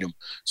 Raiders beat them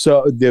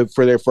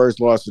for their first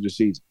loss of the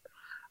season.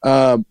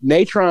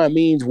 Natron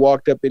Means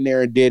walked up in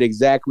there and did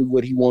exactly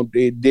what he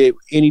wanted. Did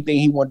anything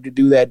he wanted to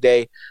do that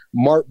day.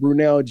 Mark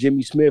Brunell,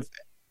 Jimmy Smith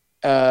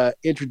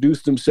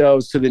introduced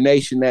themselves to the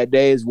nation that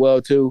day as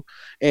well too.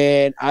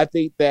 And I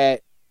think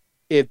that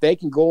if they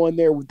can go in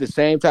there with the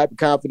same type of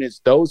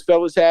confidence those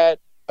fellas had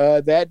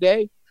that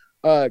day,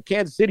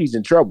 Kansas City's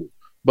in trouble.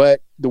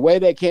 But the way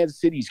that Kansas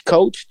City's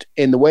coached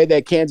and the way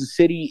that Kansas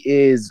City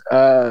is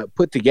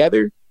put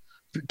together,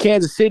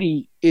 Kansas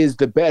City is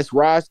the best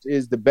roster,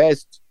 is the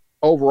best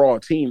overall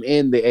team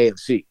in the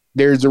AFC.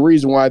 There's a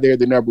reason why they're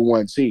the number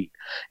 1 seed.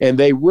 And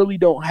they really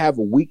don't have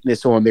a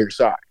weakness on their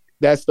side.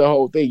 That's the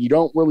whole thing. You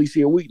don't really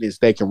see a weakness.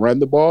 They can run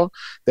the ball.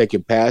 They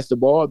can pass the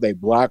ball. They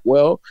block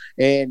well.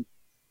 And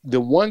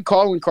the one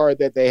calling card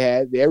that they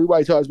had,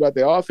 everybody talks about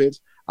their offense.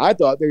 I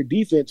thought their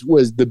defense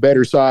was the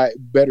better side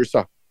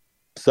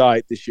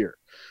this year.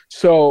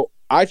 So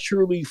I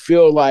truly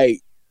feel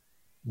like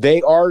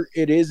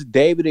it is a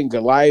David and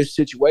Goliath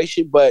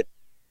situation, but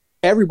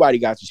everybody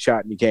got a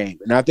shot in the game.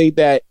 And I think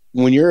that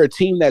when you're a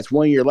team that's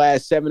won your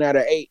last 7 out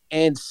of 8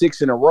 and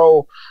 6 in a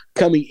row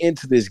coming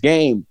into this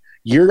game,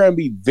 you're going to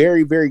be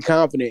very, very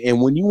confident.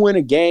 And when you win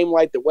a game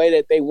like the way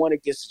that they won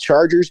against the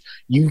Chargers,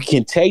 you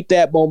can take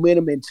that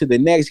momentum into the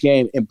next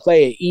game and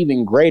play an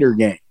even greater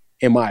game,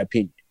 in my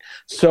opinion.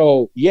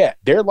 So, yeah,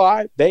 they're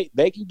live. They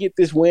can get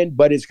this win,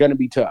 but it's going to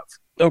be tough.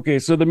 Okay,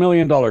 so the $1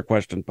 million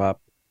question,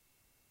 Pop.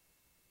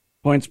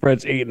 Point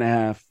spread's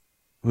 8.5.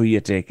 Who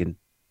you taking?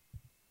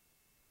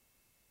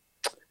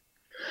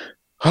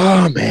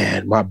 Oh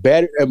man, my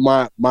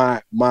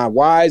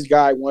wise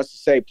guy wants to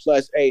say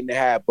plus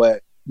 8.5,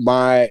 but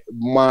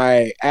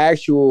my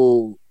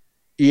actual,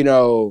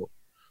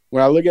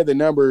 when I look at the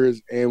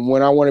numbers and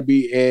when I want to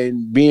be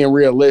being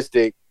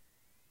realistic,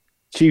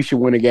 Chiefs should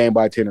win a game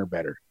by 10 or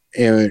better.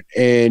 And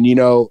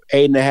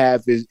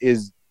 8.5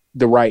 is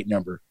the right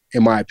number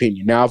in my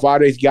opinion. Now, if I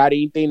just got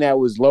anything that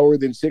was lower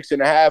than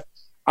 6.5,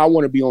 I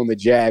want to be on the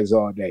Jags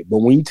all day. But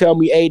when you tell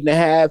me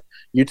 8.5,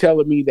 you're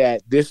telling me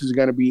that this is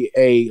going to be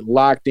a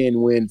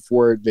locked-in win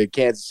for the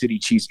Kansas City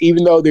Chiefs,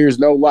 even though there's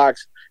no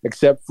locks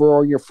except for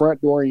on your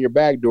front door and your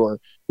back door.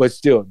 But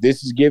still,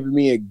 this is giving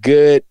me a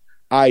good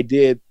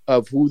idea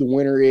of who the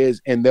winner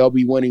is, and they'll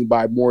be winning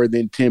by more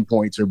than 10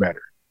 points or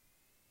better.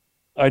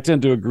 I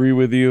tend to agree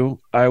with you.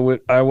 I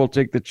will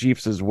take the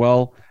Chiefs as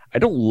well. I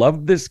don't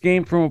love this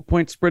game from a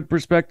point spread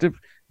perspective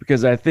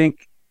because I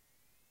think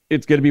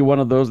it's going to be one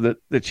of those that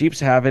the Chiefs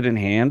have it in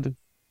hand,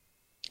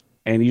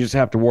 and you just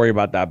have to worry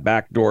about that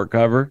backdoor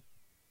cover,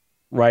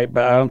 right?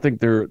 But I don't think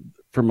they're,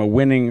 from a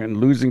winning and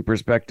losing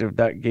perspective,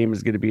 that game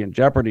is going to be in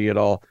jeopardy at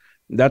all.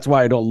 That's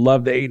why I don't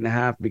love the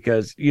 8.5,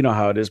 because you know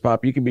how it is,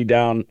 Pop. You can be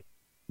down,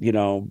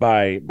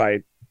 by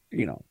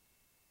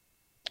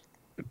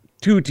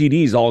 2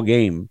 TDs all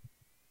game,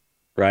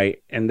 right?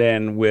 And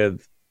then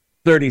with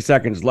 30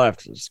 seconds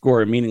left,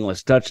 score a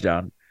meaningless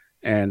touchdown,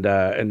 and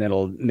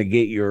it'll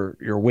negate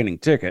your winning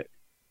ticket,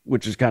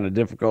 which is kind of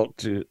difficult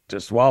to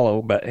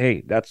swallow. But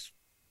hey, that's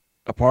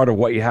a part of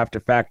what you have to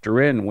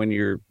factor in when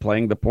you're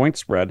playing the point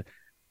spread.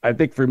 I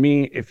think for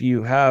me, if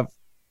you have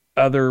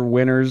other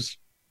winners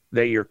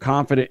that you're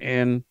confident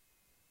in,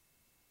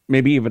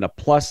 maybe even a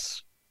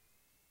plus,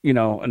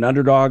 an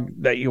underdog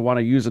that you want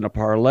to use in a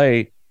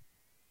parlay,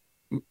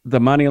 the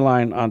money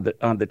line on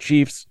the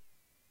Chiefs,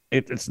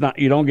 it's not,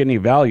 you don't get any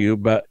value,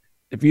 but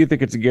if you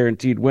think it's a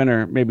guaranteed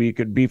winner, maybe you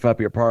could beef up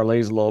your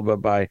parlays a little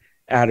bit by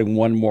adding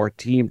one more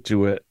team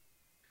to it.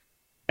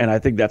 And I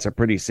think that's a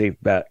pretty safe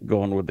bet,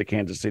 going with the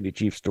Kansas City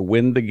Chiefs to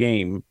win the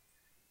game.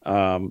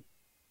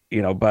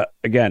 But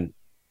again,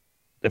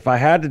 if I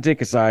had to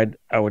take a side,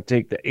 I would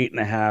take the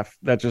 8.5.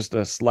 That's just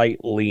a slight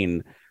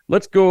lean.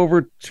 Let's go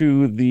over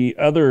to the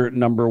other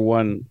number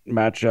one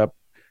matchup,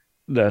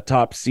 the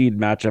top seed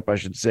matchup, I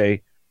should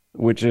say,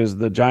 which is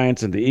the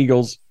Giants and the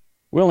Eagles.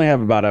 We only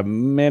have about a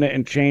minute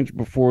and change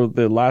before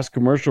the last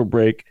commercial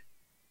break.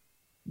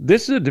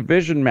 This is a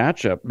division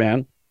matchup,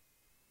 man.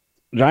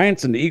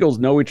 Giants and the Eagles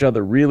know each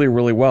other really,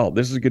 really well.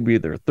 This is going to be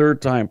their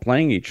third time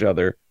playing each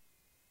other.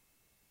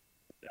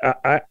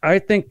 I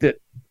think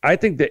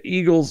that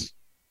Eagles,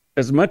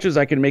 as much as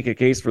I can make a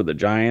case for the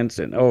Giants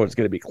and it's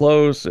going to be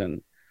close,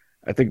 and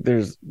I think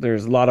there's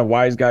a lot of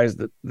wise guys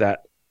that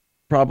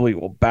probably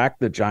will back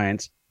the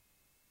Giants.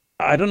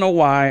 I don't know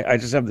why. I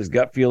just have this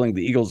gut feeling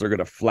the Eagles are going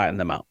to flatten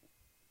them out.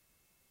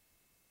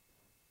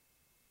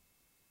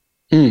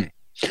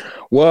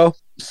 Well,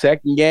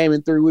 second game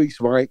in 3 weeks,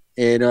 Mike,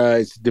 and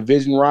it's a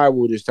division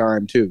rival this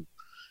time too.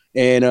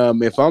 And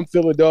if I'm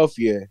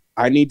Philadelphia,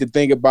 I need to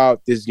think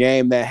about this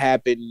game that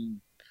happened,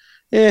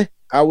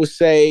 I would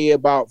say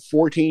about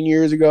 14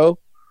 years ago.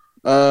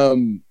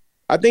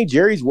 I think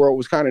Jerry's world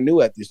was kind of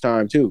new at this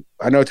time too.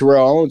 I know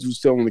Terrell Owens was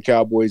still in the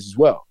Cowboys as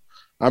well.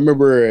 I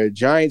remember a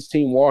Giants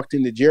team walked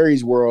into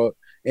Jerry's world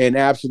and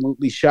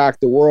absolutely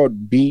shocked the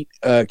world, beat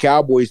a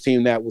Cowboys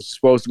team that was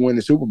supposed to win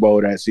the Super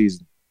Bowl that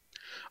season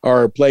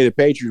or play the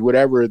Patriots,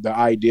 whatever the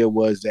idea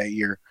was that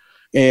year.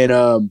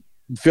 And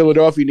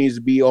Philadelphia needs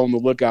to be on the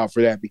lookout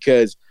for that,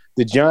 because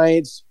the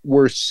Giants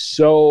were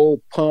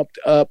so pumped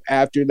up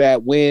after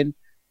that win.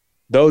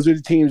 Those are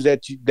the teams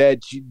that you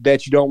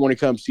don't want to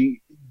come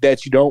see,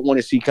 that you don't want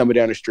to see coming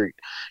down the street.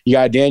 You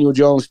got Daniel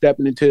Jones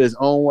stepping into his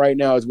own right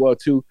now as well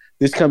too.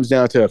 This comes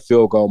down to a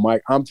field goal,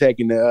 Mike. I'm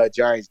taking the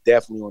Giants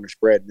definitely on the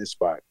spread in this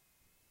spot.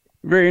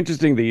 Very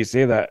interesting that you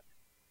say that.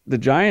 The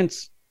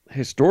Giants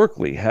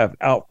historically have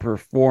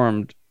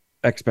outperformed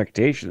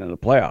expectation in the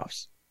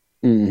playoffs.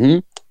 Mm-hmm.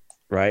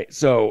 Right.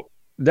 So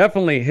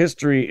definitely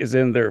history is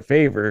in their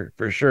favor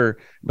for sure.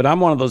 But I'm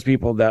one of those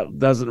people that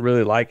doesn't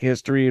really like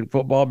history in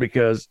football,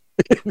 because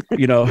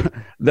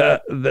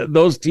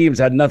those teams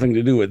had nothing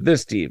to do with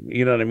this team.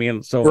 You know what I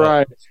mean? So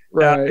right.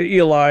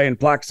 Eli and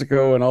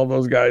Plaxico and all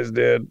those guys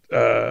did.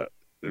 It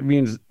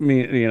means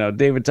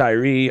David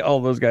Tyree,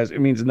 all those guys.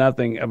 It means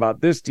nothing about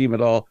this team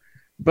at all.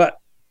 But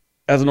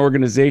as an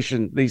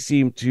organization, they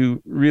seem to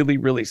really,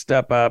 really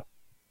step up.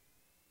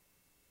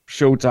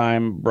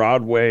 Showtime,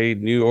 Broadway,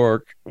 New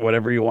York,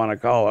 whatever you want to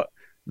call it,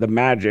 the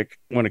magic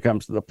when it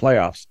comes to the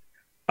playoffs.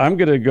 I'm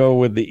going to go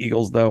with the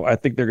Eagles, though. I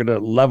think they're going to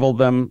level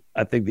them.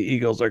 I think the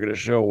Eagles are going to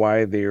show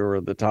why they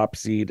are the top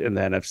seed in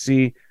the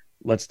NFC.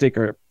 Let's take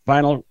our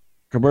final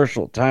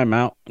commercial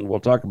timeout, and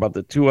we'll talk about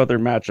the two other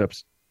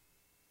matchups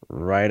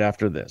right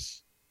after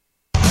this.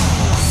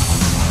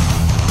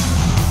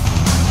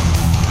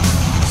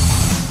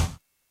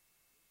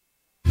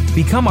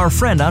 Become our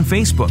friend on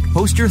Facebook.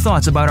 Post your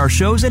thoughts about our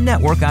shows and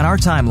network on our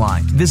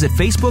timeline. Visit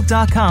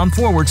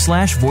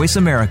Facebook.com/Voice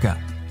America.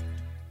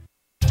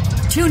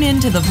 Tune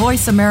in to the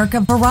Voice America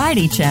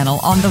Variety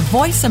channel on the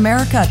Voice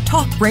America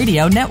Talk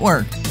Radio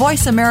Network.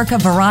 Voice America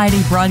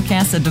Variety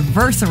broadcasts a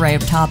diverse array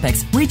of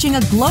topics, reaching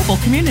a global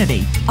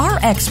community. Our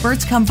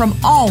experts come from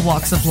all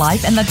walks of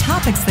life, and the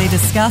topics they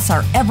discuss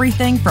are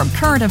everything from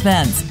current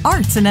events,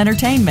 arts and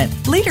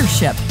entertainment,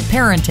 leadership,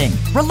 parenting,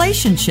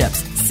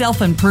 relationships,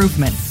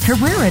 self-improvement,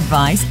 career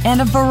advice,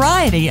 and a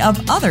variety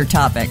of other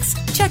topics.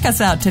 Check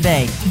us out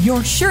today.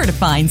 You're sure to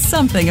find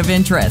something of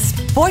interest.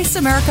 Voice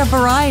America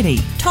Variety.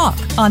 Talk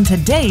on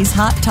today's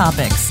hot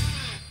topics.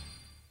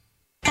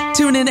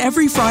 Tune in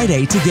every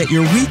Friday to get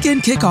your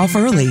weekend kickoff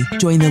early.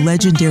 Join the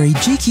legendary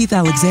G. Keith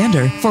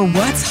Alexander for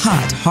What's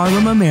Hot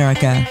Harlem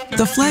America.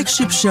 The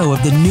flagship show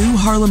of the new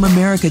Harlem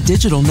America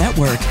Digital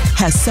Network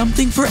has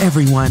something for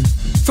everyone.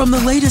 From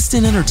the latest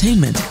in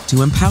entertainment to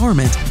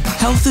empowerment,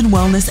 health and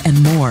wellness,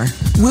 and more,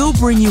 we'll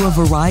bring you a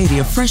variety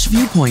of fresh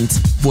viewpoints,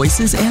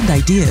 voices, and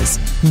ideas.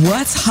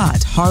 What's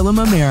Hot Harlem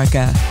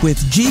America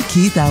with G.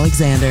 Keith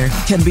Alexander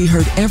can be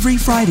heard every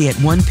Friday at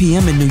 1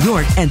 p.m. in New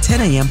York and 10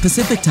 a.m.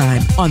 Pacific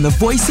Time on the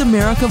Voice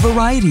America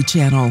Variety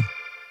Channel.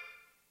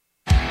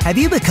 Have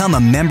you become a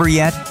member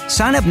yet?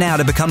 Sign up now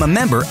to become a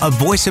member of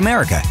Voice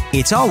America.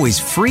 It's always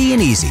free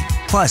and easy.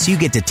 Plus, you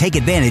get to take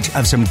advantage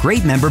of some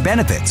great member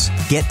benefits.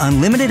 Get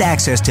unlimited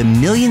access to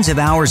millions of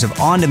hours of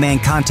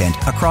on-demand content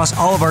across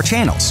all of our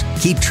channels.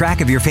 Keep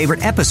track of your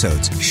favorite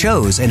episodes,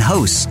 shows, and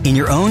hosts in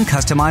your own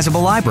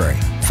customizable library.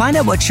 Find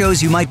out what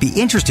shows you might be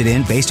interested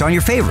in based on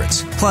your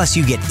favorites. Plus,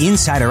 you get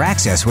insider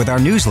access with our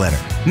newsletter.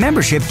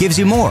 Membership gives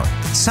you more.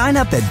 Sign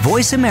up at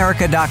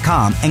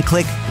voiceamerica.com and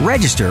click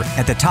register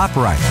at the top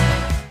right.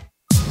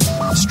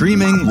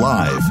 Streaming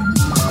live.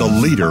 The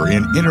leader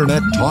in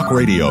Internet talk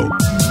radio.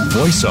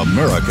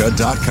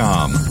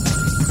 voiceamerica.com.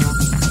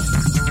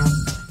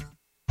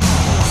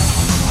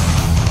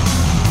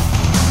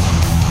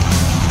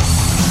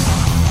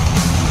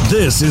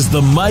 This is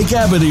the Mike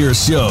Abadir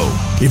Show.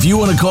 If you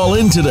want to call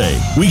in today,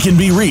 we can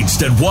be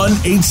reached at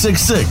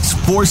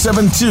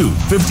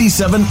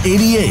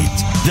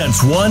 1-866-472-5788.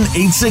 That's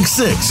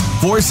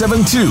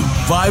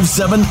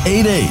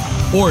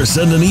 1-866-472-5788. Or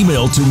send an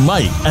email to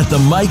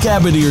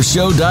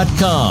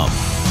mike@themikeabadirshow.com.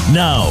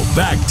 Now,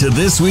 back to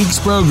this week's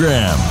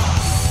program.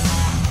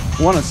 I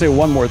want to say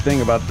one more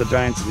thing about the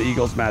Giants and the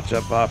Eagles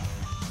matchup, Bob.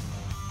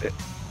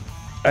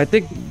 I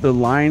think the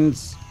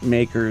lines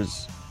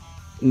makers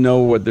know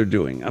what they're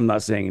doing. I'm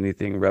not saying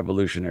anything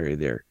revolutionary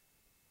there.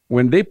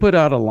 When they put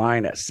out a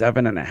line at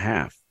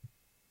 7.5,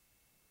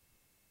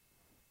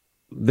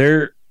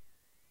 they're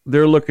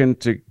looking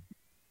to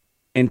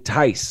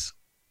entice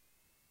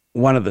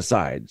one of the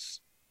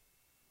sides.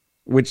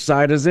 Which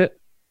side is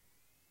it?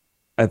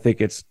 I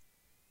think it's,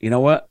 you know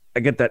what?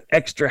 I get that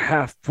extra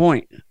half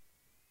point.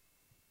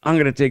 I'm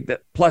going to take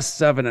that plus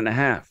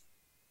 7.5.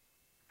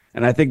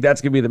 And I think that's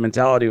going to be the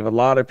mentality of a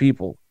lot of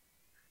people.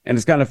 And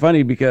it's kind of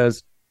funny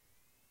because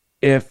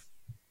if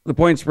the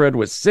point spread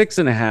was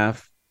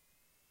 6.5,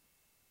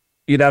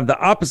 you'd have the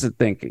opposite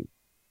thinking,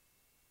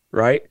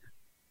 right?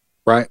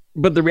 Right.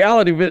 But the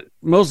reality of it,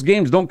 most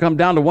games don't come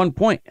down to 1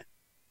 point.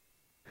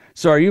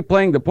 So are you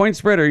playing the point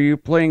spread or are you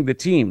playing the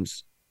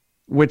teams?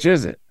 Which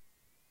is it?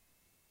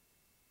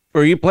 Or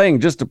are you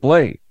playing just to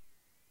play?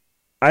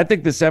 I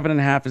think the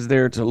 7.5 is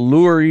there to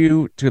lure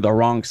you to the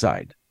wrong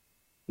side.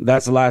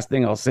 That's the last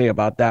thing I'll say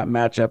about that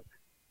matchup.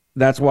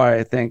 That's why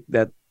I think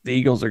that the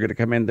Eagles are going to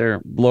come in there,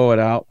 blow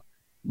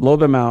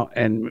them out,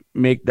 and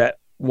make that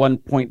 1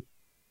 point,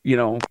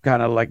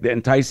 kind of like the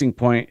enticing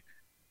point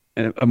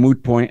and a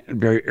moot point,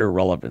 very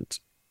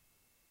irrelevant.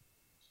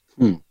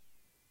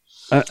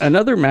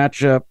 Another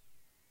matchup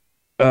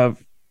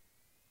of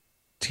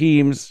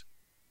teams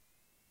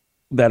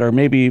that are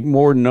maybe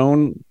more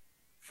known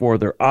for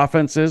their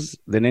offenses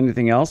than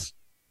anything else,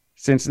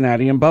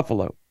 Cincinnati and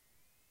Buffalo.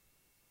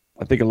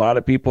 I think a lot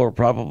of people are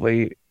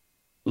probably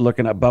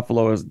looking at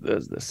Buffalo as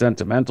the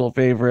sentimental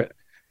favorite.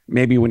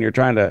 Maybe when you're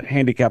trying to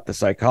handicap the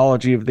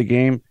psychology of the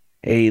game,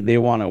 hey, they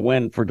want to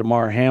win for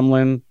Damar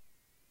Hamlin.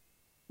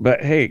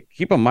 But hey,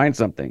 keep in mind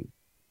something.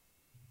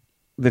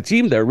 The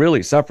team that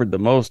really suffered the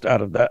most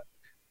out of that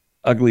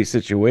ugly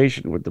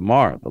situation with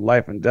Damar, the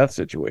life and death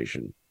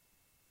situation,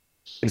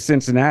 is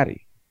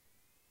Cincinnati.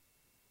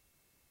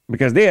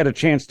 Because they had a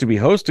chance to be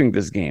hosting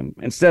this game.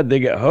 Instead, they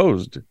get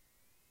hosed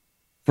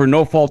for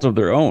no fault of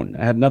their own.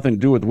 It had nothing to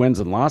do with wins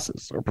and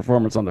losses or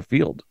performance on the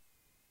field.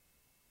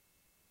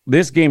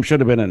 This game should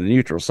have been in a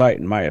neutral site,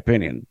 in my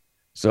opinion.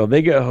 So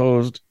they get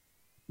hosed.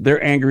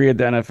 They're angry at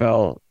the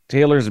NFL.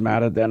 Taylor's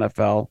mad at the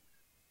NFL.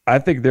 I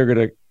think they're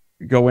going to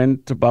go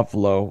into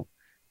Buffalo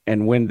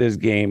and win this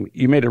game.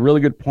 You made a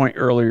really good point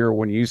earlier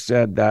when you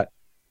said that,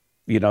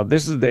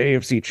 this is the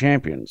AFC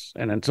champions.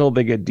 And until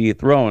they get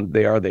dethroned,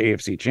 they are the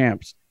AFC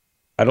champs.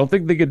 I don't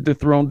think they get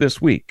dethroned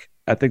this week.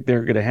 I think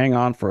they're going to hang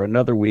on for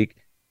another week.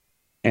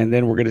 And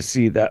then we're going to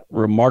see that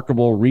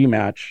remarkable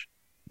rematch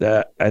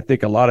that I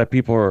think a lot of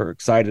people are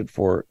excited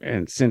for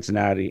in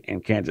Cincinnati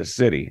and Kansas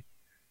City.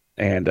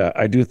 And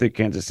I do think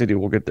Kansas City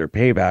will get their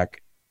payback,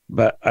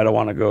 but I don't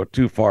want to go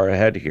too far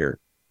ahead here.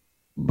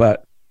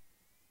 But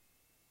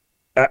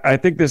I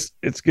think this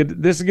is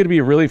going to be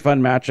a really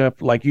fun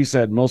matchup. Like you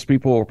said, most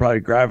people will probably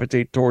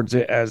gravitate towards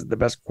it as the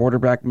best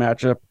quarterback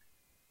matchup.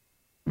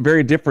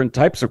 Very different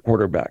types of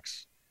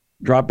quarterbacks.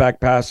 Drop back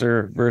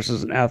passer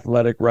versus an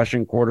athletic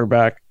rushing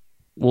quarterback.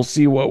 We'll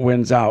see what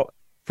wins out.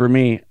 For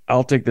me,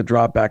 I'll take the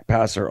drop back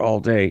passer all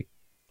day.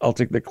 I'll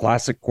take the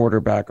classic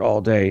quarterback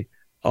all day.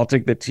 I'll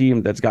take the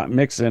team that's got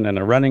Mixon and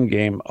a running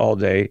game all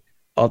day.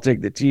 I'll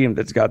take the team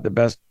that's got the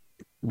best,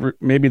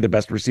 maybe the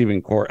best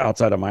receiving core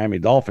outside of Miami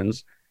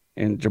Dolphins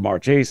and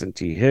Jamar Chase and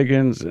T.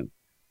 Higgins and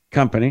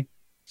company.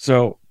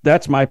 So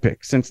that's my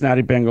pick.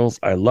 Cincinnati Bengals.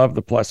 I love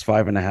the plus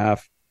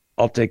 5.5.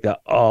 I'll take that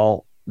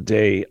all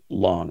day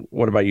long.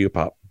 What about you,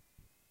 Pop?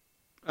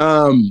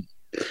 The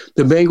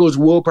Bengals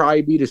will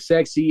probably be the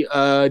sexy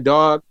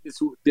dog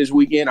this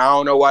weekend. I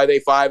don't know why they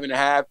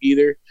 5.5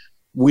 either.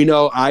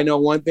 I know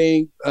one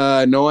thing,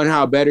 knowing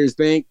how bettors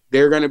think,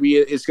 it's gonna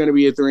be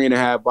a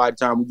 3.5 by the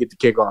time we get to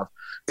kickoff.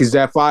 Because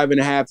that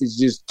 5.5 is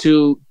just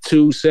too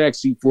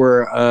sexy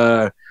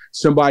for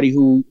somebody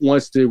who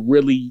wants to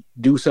really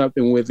do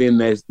something within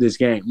this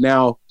game.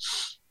 Now,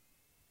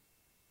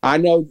 I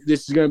know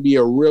this is going to be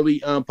a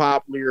really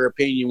unpopular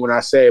opinion when I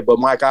say it, but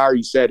Mike, I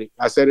already said it.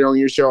 I said it on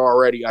your show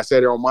already. I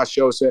said it on my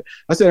show.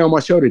 I said it on my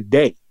show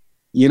today.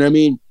 You know what I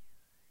mean?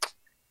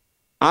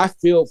 I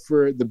feel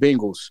for the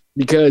Bengals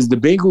because the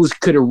Bengals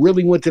could have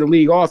really went to the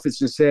league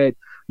office and said,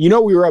 we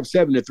were up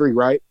 7-3,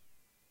 right?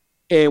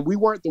 And we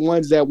weren't the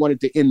ones that wanted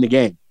to end the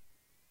game.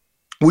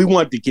 We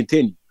wanted to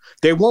continue.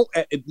 They won't,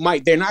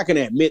 Mike. They're not going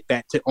to admit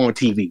that on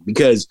TV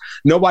because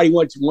nobody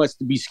wants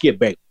to be Skip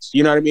Bayless.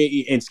 You know what I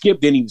mean? And Skip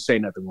didn't even say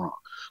nothing wrong,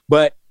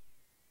 but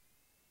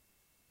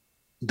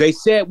they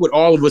said what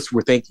all of us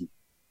were thinking.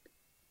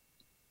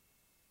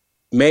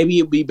 Maybe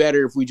it'd be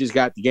better if we just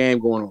got the game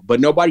going on, but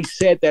nobody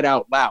said that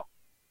out loud.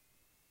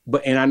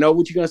 And I know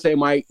what you're going to say,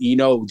 Mike.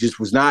 Just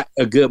was not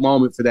a good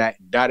moment for that.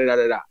 Da da da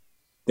da da.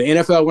 The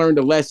NFL learned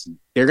a lesson.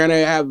 They're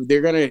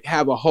gonna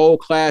have a whole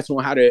class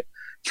on how to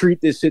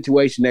treat this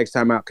situation next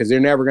time out because they're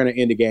never going to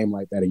end a game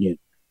like that again.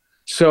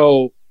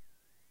 So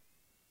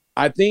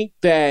I think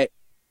that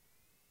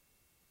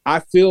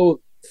I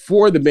feel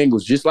for the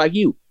Bengals, just like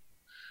you,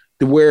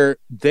 where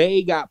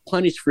they got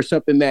punished for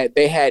something that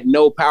they had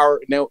no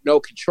power, no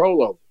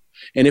control over.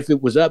 And if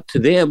it was up to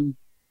them,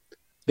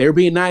 they're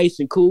being nice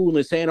and cool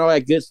and saying all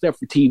that good stuff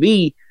for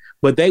TV,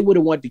 but they would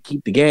have wanted to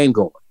keep the game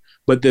going.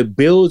 But the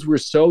Bills were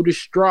so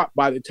distraught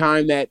by the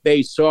time that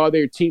they saw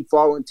their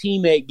fallen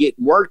teammate get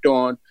worked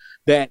on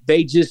that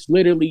they just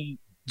literally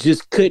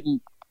just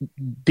couldn't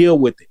deal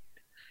with it,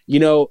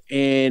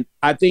 and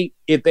I think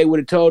if they would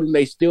have told them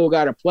they still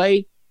got to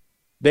play,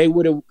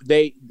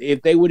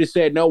 if they would have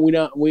said, no,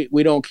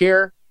 we don't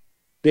care,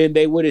 then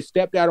they would have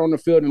stepped out on the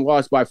field and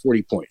lost by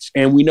 40 points.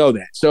 And we know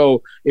that.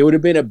 So it would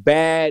have been a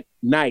bad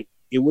night.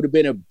 You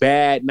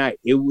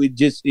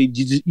just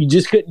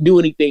couldn't do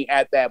anything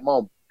at that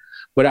moment.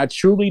 But I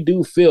truly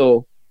do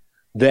feel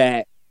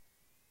that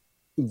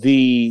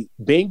the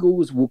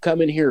Bengals will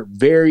come in here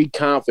very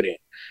confident,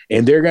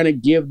 and they're going to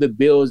give the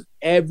Bills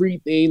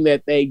everything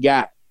that they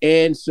got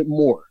and some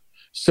more.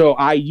 So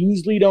I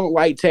usually don't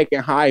like taking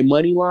high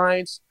money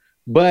lines,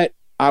 but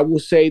I will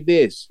say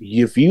this.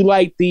 If you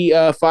like the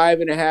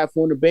 5.5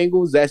 on the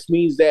Bengals, that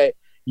means that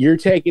you're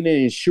taking an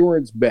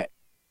insurance bet.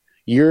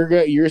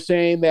 You're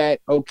saying that,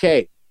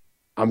 okay,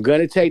 I'm going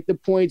to take the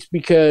points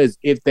because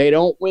if they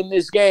don't win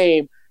this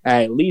game,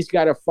 I at least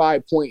got a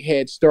 5-point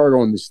head start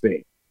on this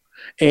thing.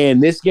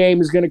 And this game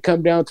is going to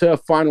come down to a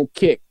final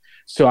kick.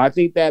 So I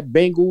think that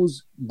Bengals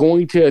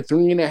going to a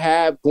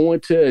 3.5, going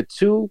to a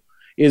 2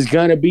 is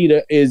going to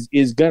be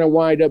is going to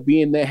wind up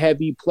being the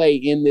heavy play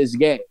in this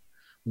game.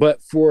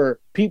 But for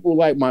people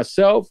like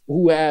myself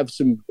who have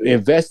some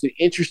invested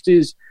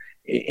interest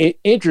in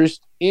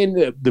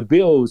the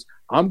Bills,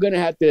 I'm going to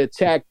have to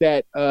attack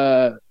that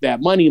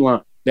money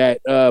line,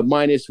 that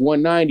minus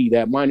 190,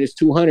 that minus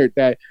 200,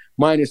 that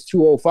minus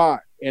 205.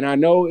 And I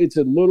know it's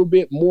a little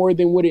bit more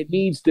than what it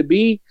needs to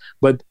be,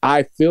 but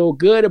I feel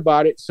good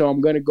about it. So I'm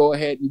going to go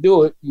ahead and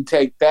do it and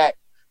take that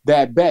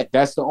bet.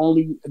 That's the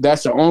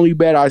only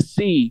bet I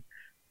see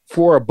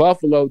for a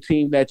Buffalo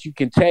team that you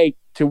can take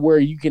to where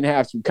you can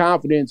have some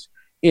confidence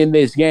in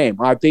this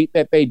game. I think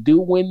that they do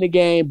win the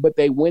game, but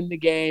they win the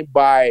game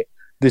by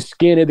the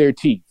skin of their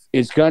teeth.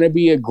 It's going to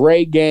be a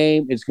great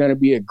game. It's going to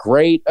be a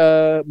great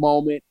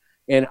moment.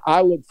 And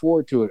I look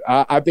forward to it.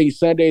 I think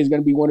Sunday is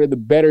going to be one of the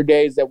better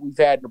days that we've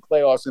had in the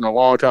playoffs in a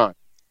long time.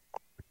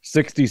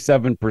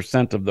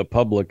 67% of the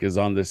public is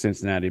on the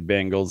Cincinnati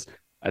Bengals.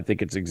 I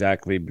think it's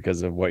exactly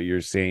because of what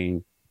you're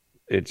saying.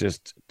 It's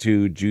just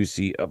too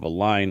juicy of a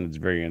line. It's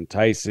very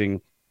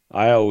enticing.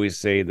 I always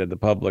say that the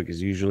public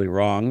is usually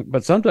wrong,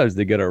 but sometimes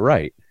they get it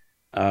right.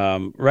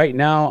 Right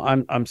now,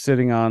 I'm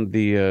sitting on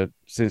the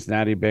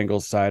Cincinnati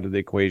Bengals side of the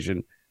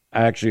equation.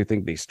 I actually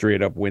think they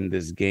straight up win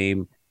this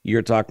game.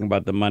 You're talking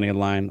about the money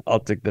line. I'll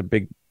take the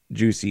big,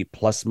 juicy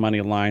plus money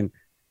line,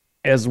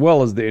 as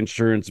well as the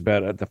insurance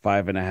bet at the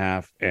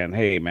 5.5. And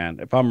hey, man,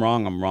 if I'm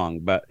wrong, I'm wrong.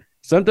 But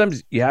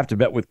sometimes you have to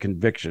bet with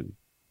conviction,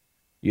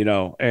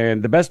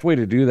 and the best way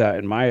to do that,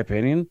 in my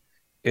opinion,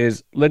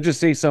 is let's just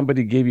say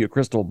somebody gave you a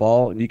crystal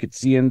ball and you could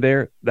see in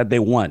there that they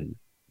won.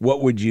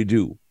 What would you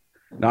do?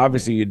 Now,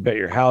 obviously, you'd bet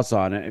your house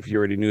on it if you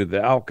already knew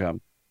the outcome.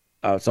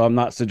 So I'm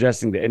not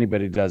suggesting that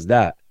anybody does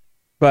that.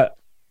 But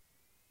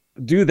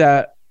do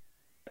that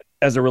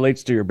as it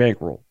relates to your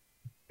bankroll.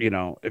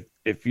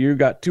 If you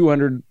got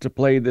 200 to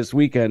play this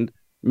weekend,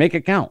 make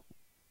it count.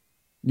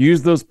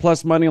 Use those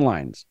plus money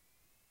lines.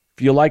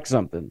 If you like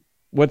something,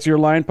 what's your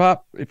line,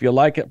 Pop? If you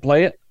like it,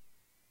 play it.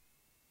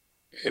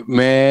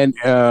 Man,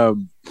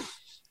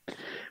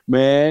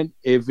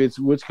 if it's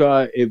what's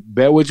called,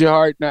 bet with your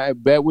heart,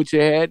 not bet with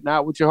your head,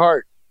 not with your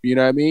heart. You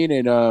know what I mean?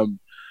 And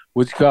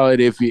what's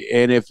called, if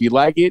you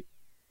like it,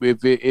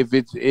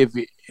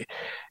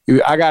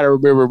 I gotta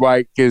remember,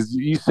 Mike, because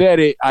you said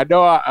it. I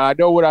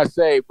know what I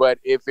say, but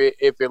if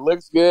it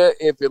looks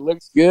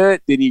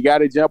good, then you got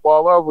to jump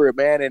all over it,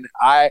 man. And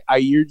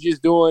you're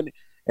just doing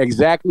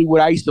exactly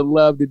what I used to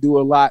love to do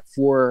a lot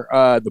for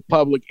the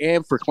public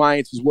and for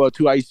clients as well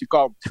too. I used to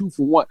call them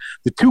 2-for-1,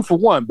 the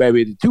 2-for-1,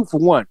 baby, the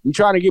 2-for-1. We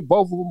trying to get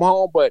both of them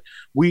home, but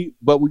we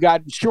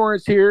got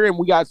insurance here and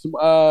we got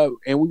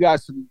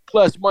some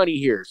plus money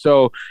here.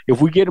 So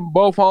if we get them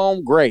both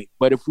home, great.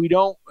 But if we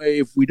don't,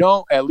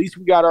 at least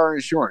we got our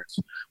insurance.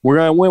 We're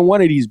gonna win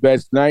one of these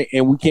bets tonight,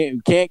 and we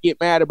can't get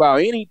mad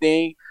about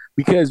anything.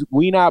 Because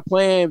we're not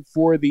playing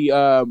for the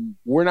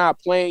we're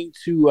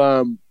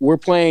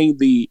playing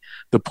the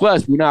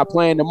plus, we're not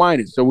playing the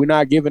minus, so we're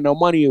not giving no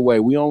money away.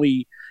 We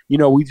only,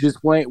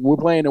 we're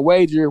playing a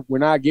wager. We're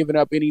not giving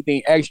up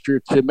anything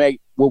extra to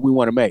make what we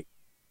want to make.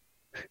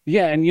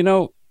 Yeah, and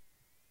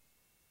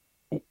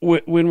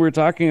when we're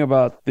talking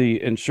about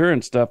the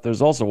insurance stuff,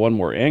 there's also one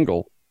more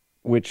angle,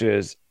 which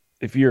is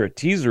if you're a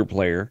teaser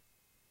player,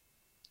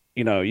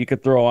 you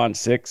could throw on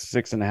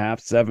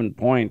 6.5, 7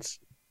 points.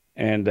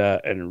 And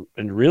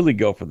really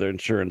go for the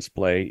insurance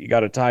play. You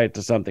got to tie it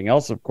to something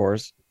else, of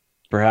course.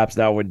 Perhaps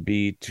that would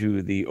be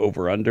to the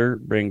over-under,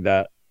 bring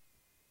that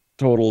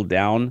total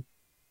down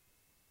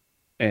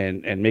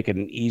and make it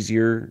an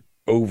easier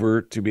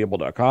over to be able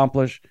to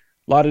accomplish.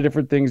 A lot of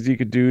different things you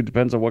could do.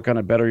 Depends on what kind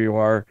of bettor you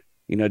are.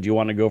 Do you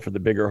want to go for the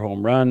bigger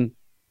home run?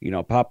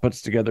 Pop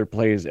puts together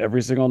plays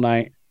every single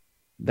night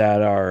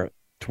that are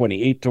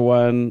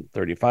 28-1,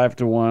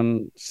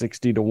 35-1,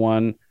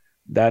 60-1.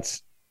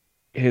 That's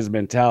his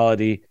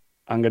mentality.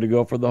 I'm going to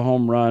go for the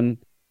home run,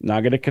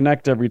 not going to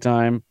connect every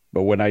time,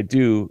 but when I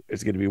do,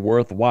 it's going to be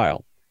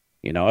worthwhile.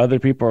 Other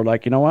people are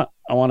like, you know what?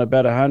 I want to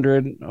bet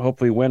 100,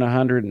 hopefully win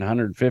 100 and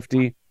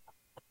 150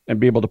 and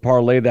be able to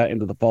parlay that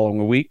into the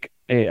following week.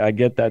 Hey, I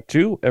get that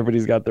too.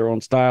 Everybody's got their own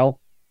style.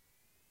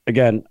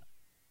 Again,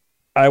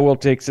 I will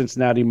take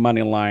Cincinnati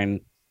money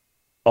line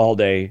all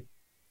day,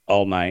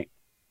 all night.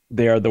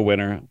 They are the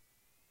winner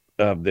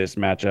of this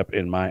matchup,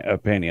 in my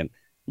opinion.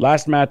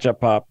 Last matchup,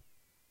 Pop.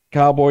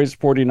 Cowboys,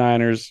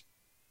 49ers,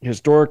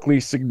 historically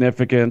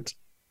significant.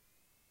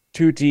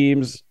 Two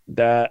teams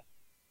that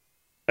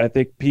I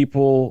think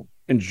people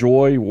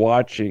enjoy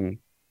watching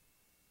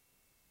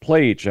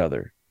play each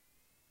other.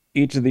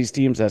 Each of these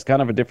teams has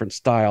kind of a different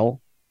style,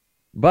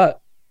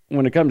 but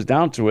when it comes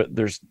down to it,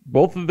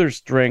 both of their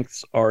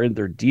strengths are in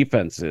their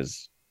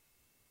defenses.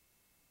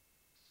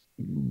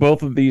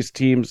 Both of these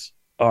teams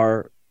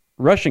are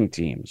rushing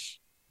teams.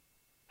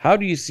 How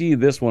do you see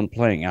this one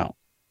playing out?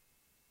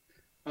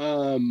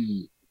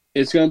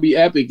 It's going to be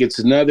epic. It's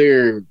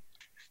another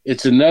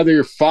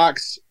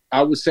Fox.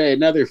 I would say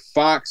another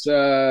Fox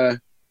main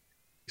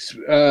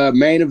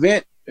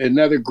event.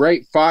 Another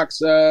great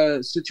Fox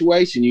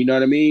situation. You know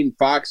what I mean?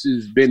 Fox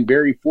has been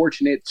very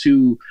fortunate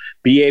to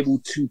be able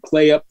to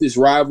play up this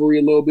rivalry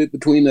a little bit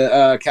between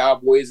the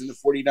Cowboys and the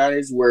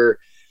 49ers, where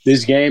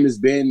this game has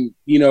been,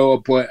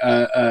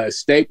 a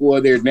staple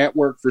of their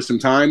network for some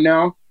time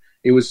now.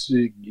 It was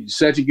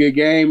such a good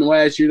game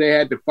last year. They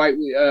had to fight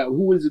with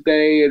who was it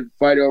they had to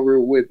fight over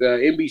with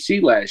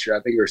NBC last year,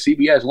 I think, or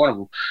CBS, one of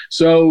them.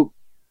 So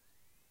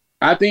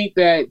I think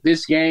that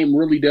this game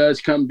really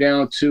does come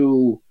down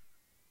to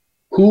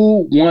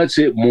who wants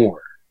it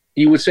more.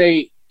 You would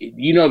say, the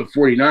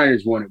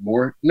 49ers want it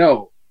more.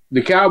 No,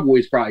 the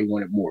Cowboys probably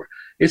want it more.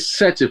 It's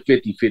such a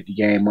 50-50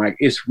 game. Like,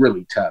 it's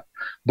really tough.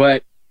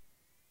 But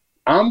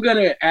I'm going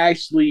to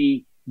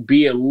actually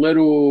be a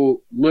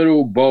little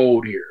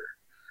bold here.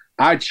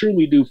 I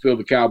truly do feel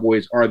the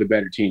Cowboys are the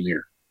better team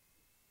here,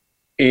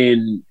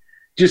 and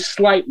just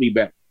slightly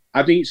better.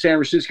 I think San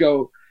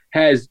Francisco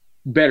has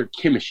better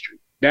chemistry.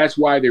 That's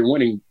why they're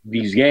winning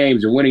these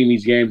games and winning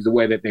these games the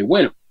way that they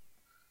win them.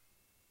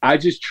 I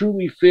just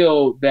truly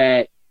feel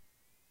that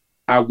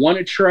I want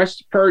to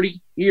trust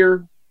Purdy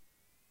here,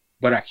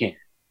 but I can't.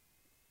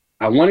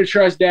 I want to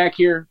trust Dak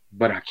here,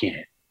 but I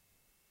can't.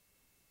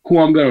 Who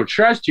I'm going to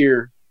trust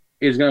here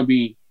is going to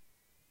be,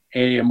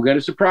 and I'm going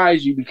to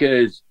surprise you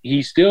because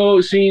he's still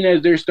seen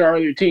as their star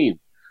of their team.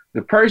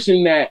 The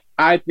person that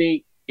I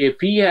think if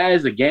he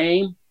has a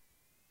game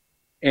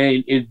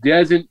and it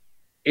doesn't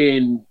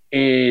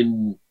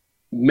and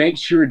make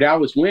sure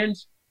Dallas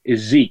wins is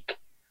Zeke.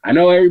 I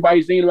know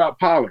everybody's thinking about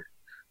Pollard,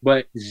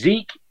 but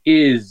Zeke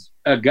is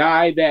a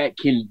guy that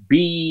can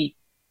be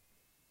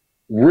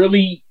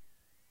really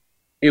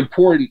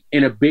important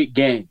in a big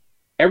game.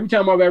 Every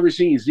time I've ever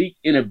seen Zeke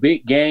in a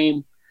big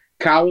game,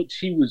 college,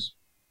 he was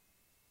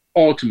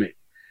ultimate.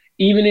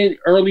 Even in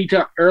early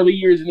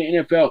years in the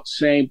NFL,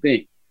 same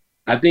thing.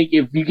 I think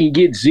if you can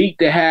get Zeke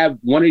to have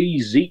one of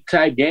these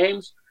Zeke-type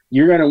games,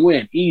 you're going to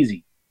win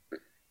easy.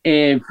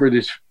 And for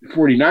this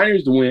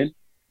 49ers to win,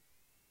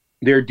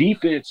 their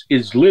defense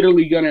is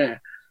literally going to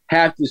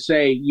have to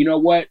say, you know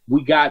what,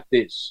 we got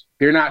this.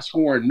 They're not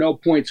scoring no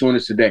points on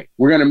us today.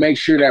 We're going to make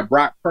sure that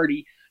Brock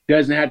Purdy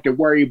doesn't have to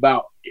worry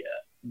about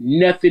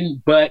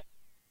nothing but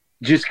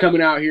just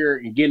coming out here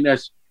and getting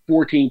us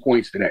 14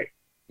 points today.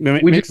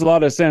 It makes a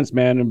lot of sense,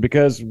 man. And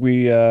because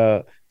we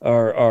are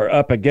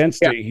up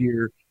against it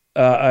here,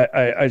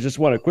 I just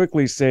want to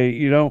quickly say,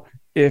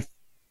 if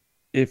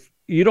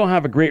you don't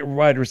have a great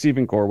wide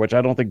receiving core, which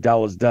I don't think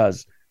Dallas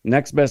does,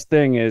 next best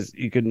thing is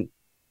you can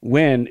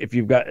win if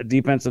you've got a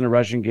defense and a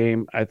rushing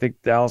game. I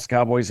think Dallas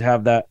Cowboys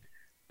have that.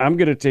 I'm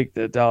going to take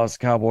the Dallas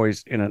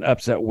Cowboys in an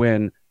upset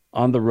win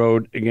on the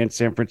road against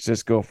San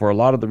Francisco for a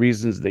lot of the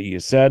reasons that you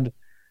said.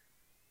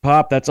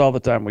 Pop, that's all the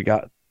time we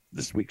got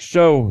this week's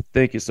show.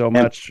 Thank you so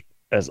much.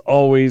 As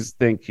always,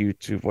 thank you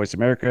to Voice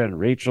America and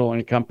Rachel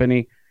and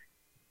company.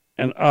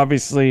 And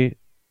obviously,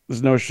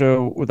 there's no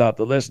show without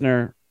the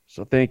listener.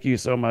 So thank you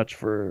so much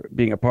for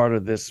being a part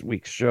of this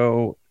week's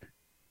show.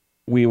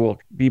 We will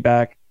be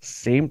back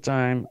same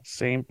time,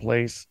 same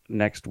place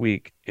next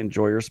week.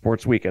 Enjoy your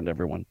sports weekend,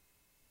 everyone.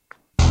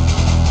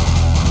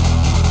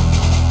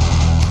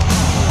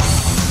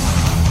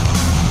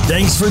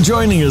 Thanks for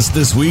joining us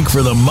this week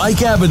for the Mike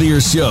Abadir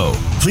Show.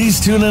 Please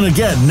tune in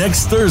again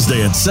next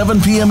Thursday at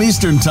 7 p.m.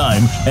 Eastern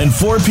Time and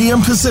 4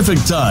 p.m.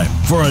 Pacific Time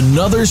for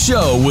another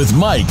show with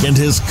Mike and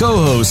his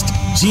co-host,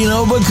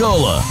 Gino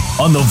Bacola,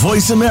 on the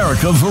Voice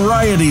America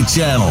Variety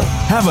Channel.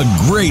 Have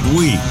a great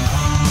week.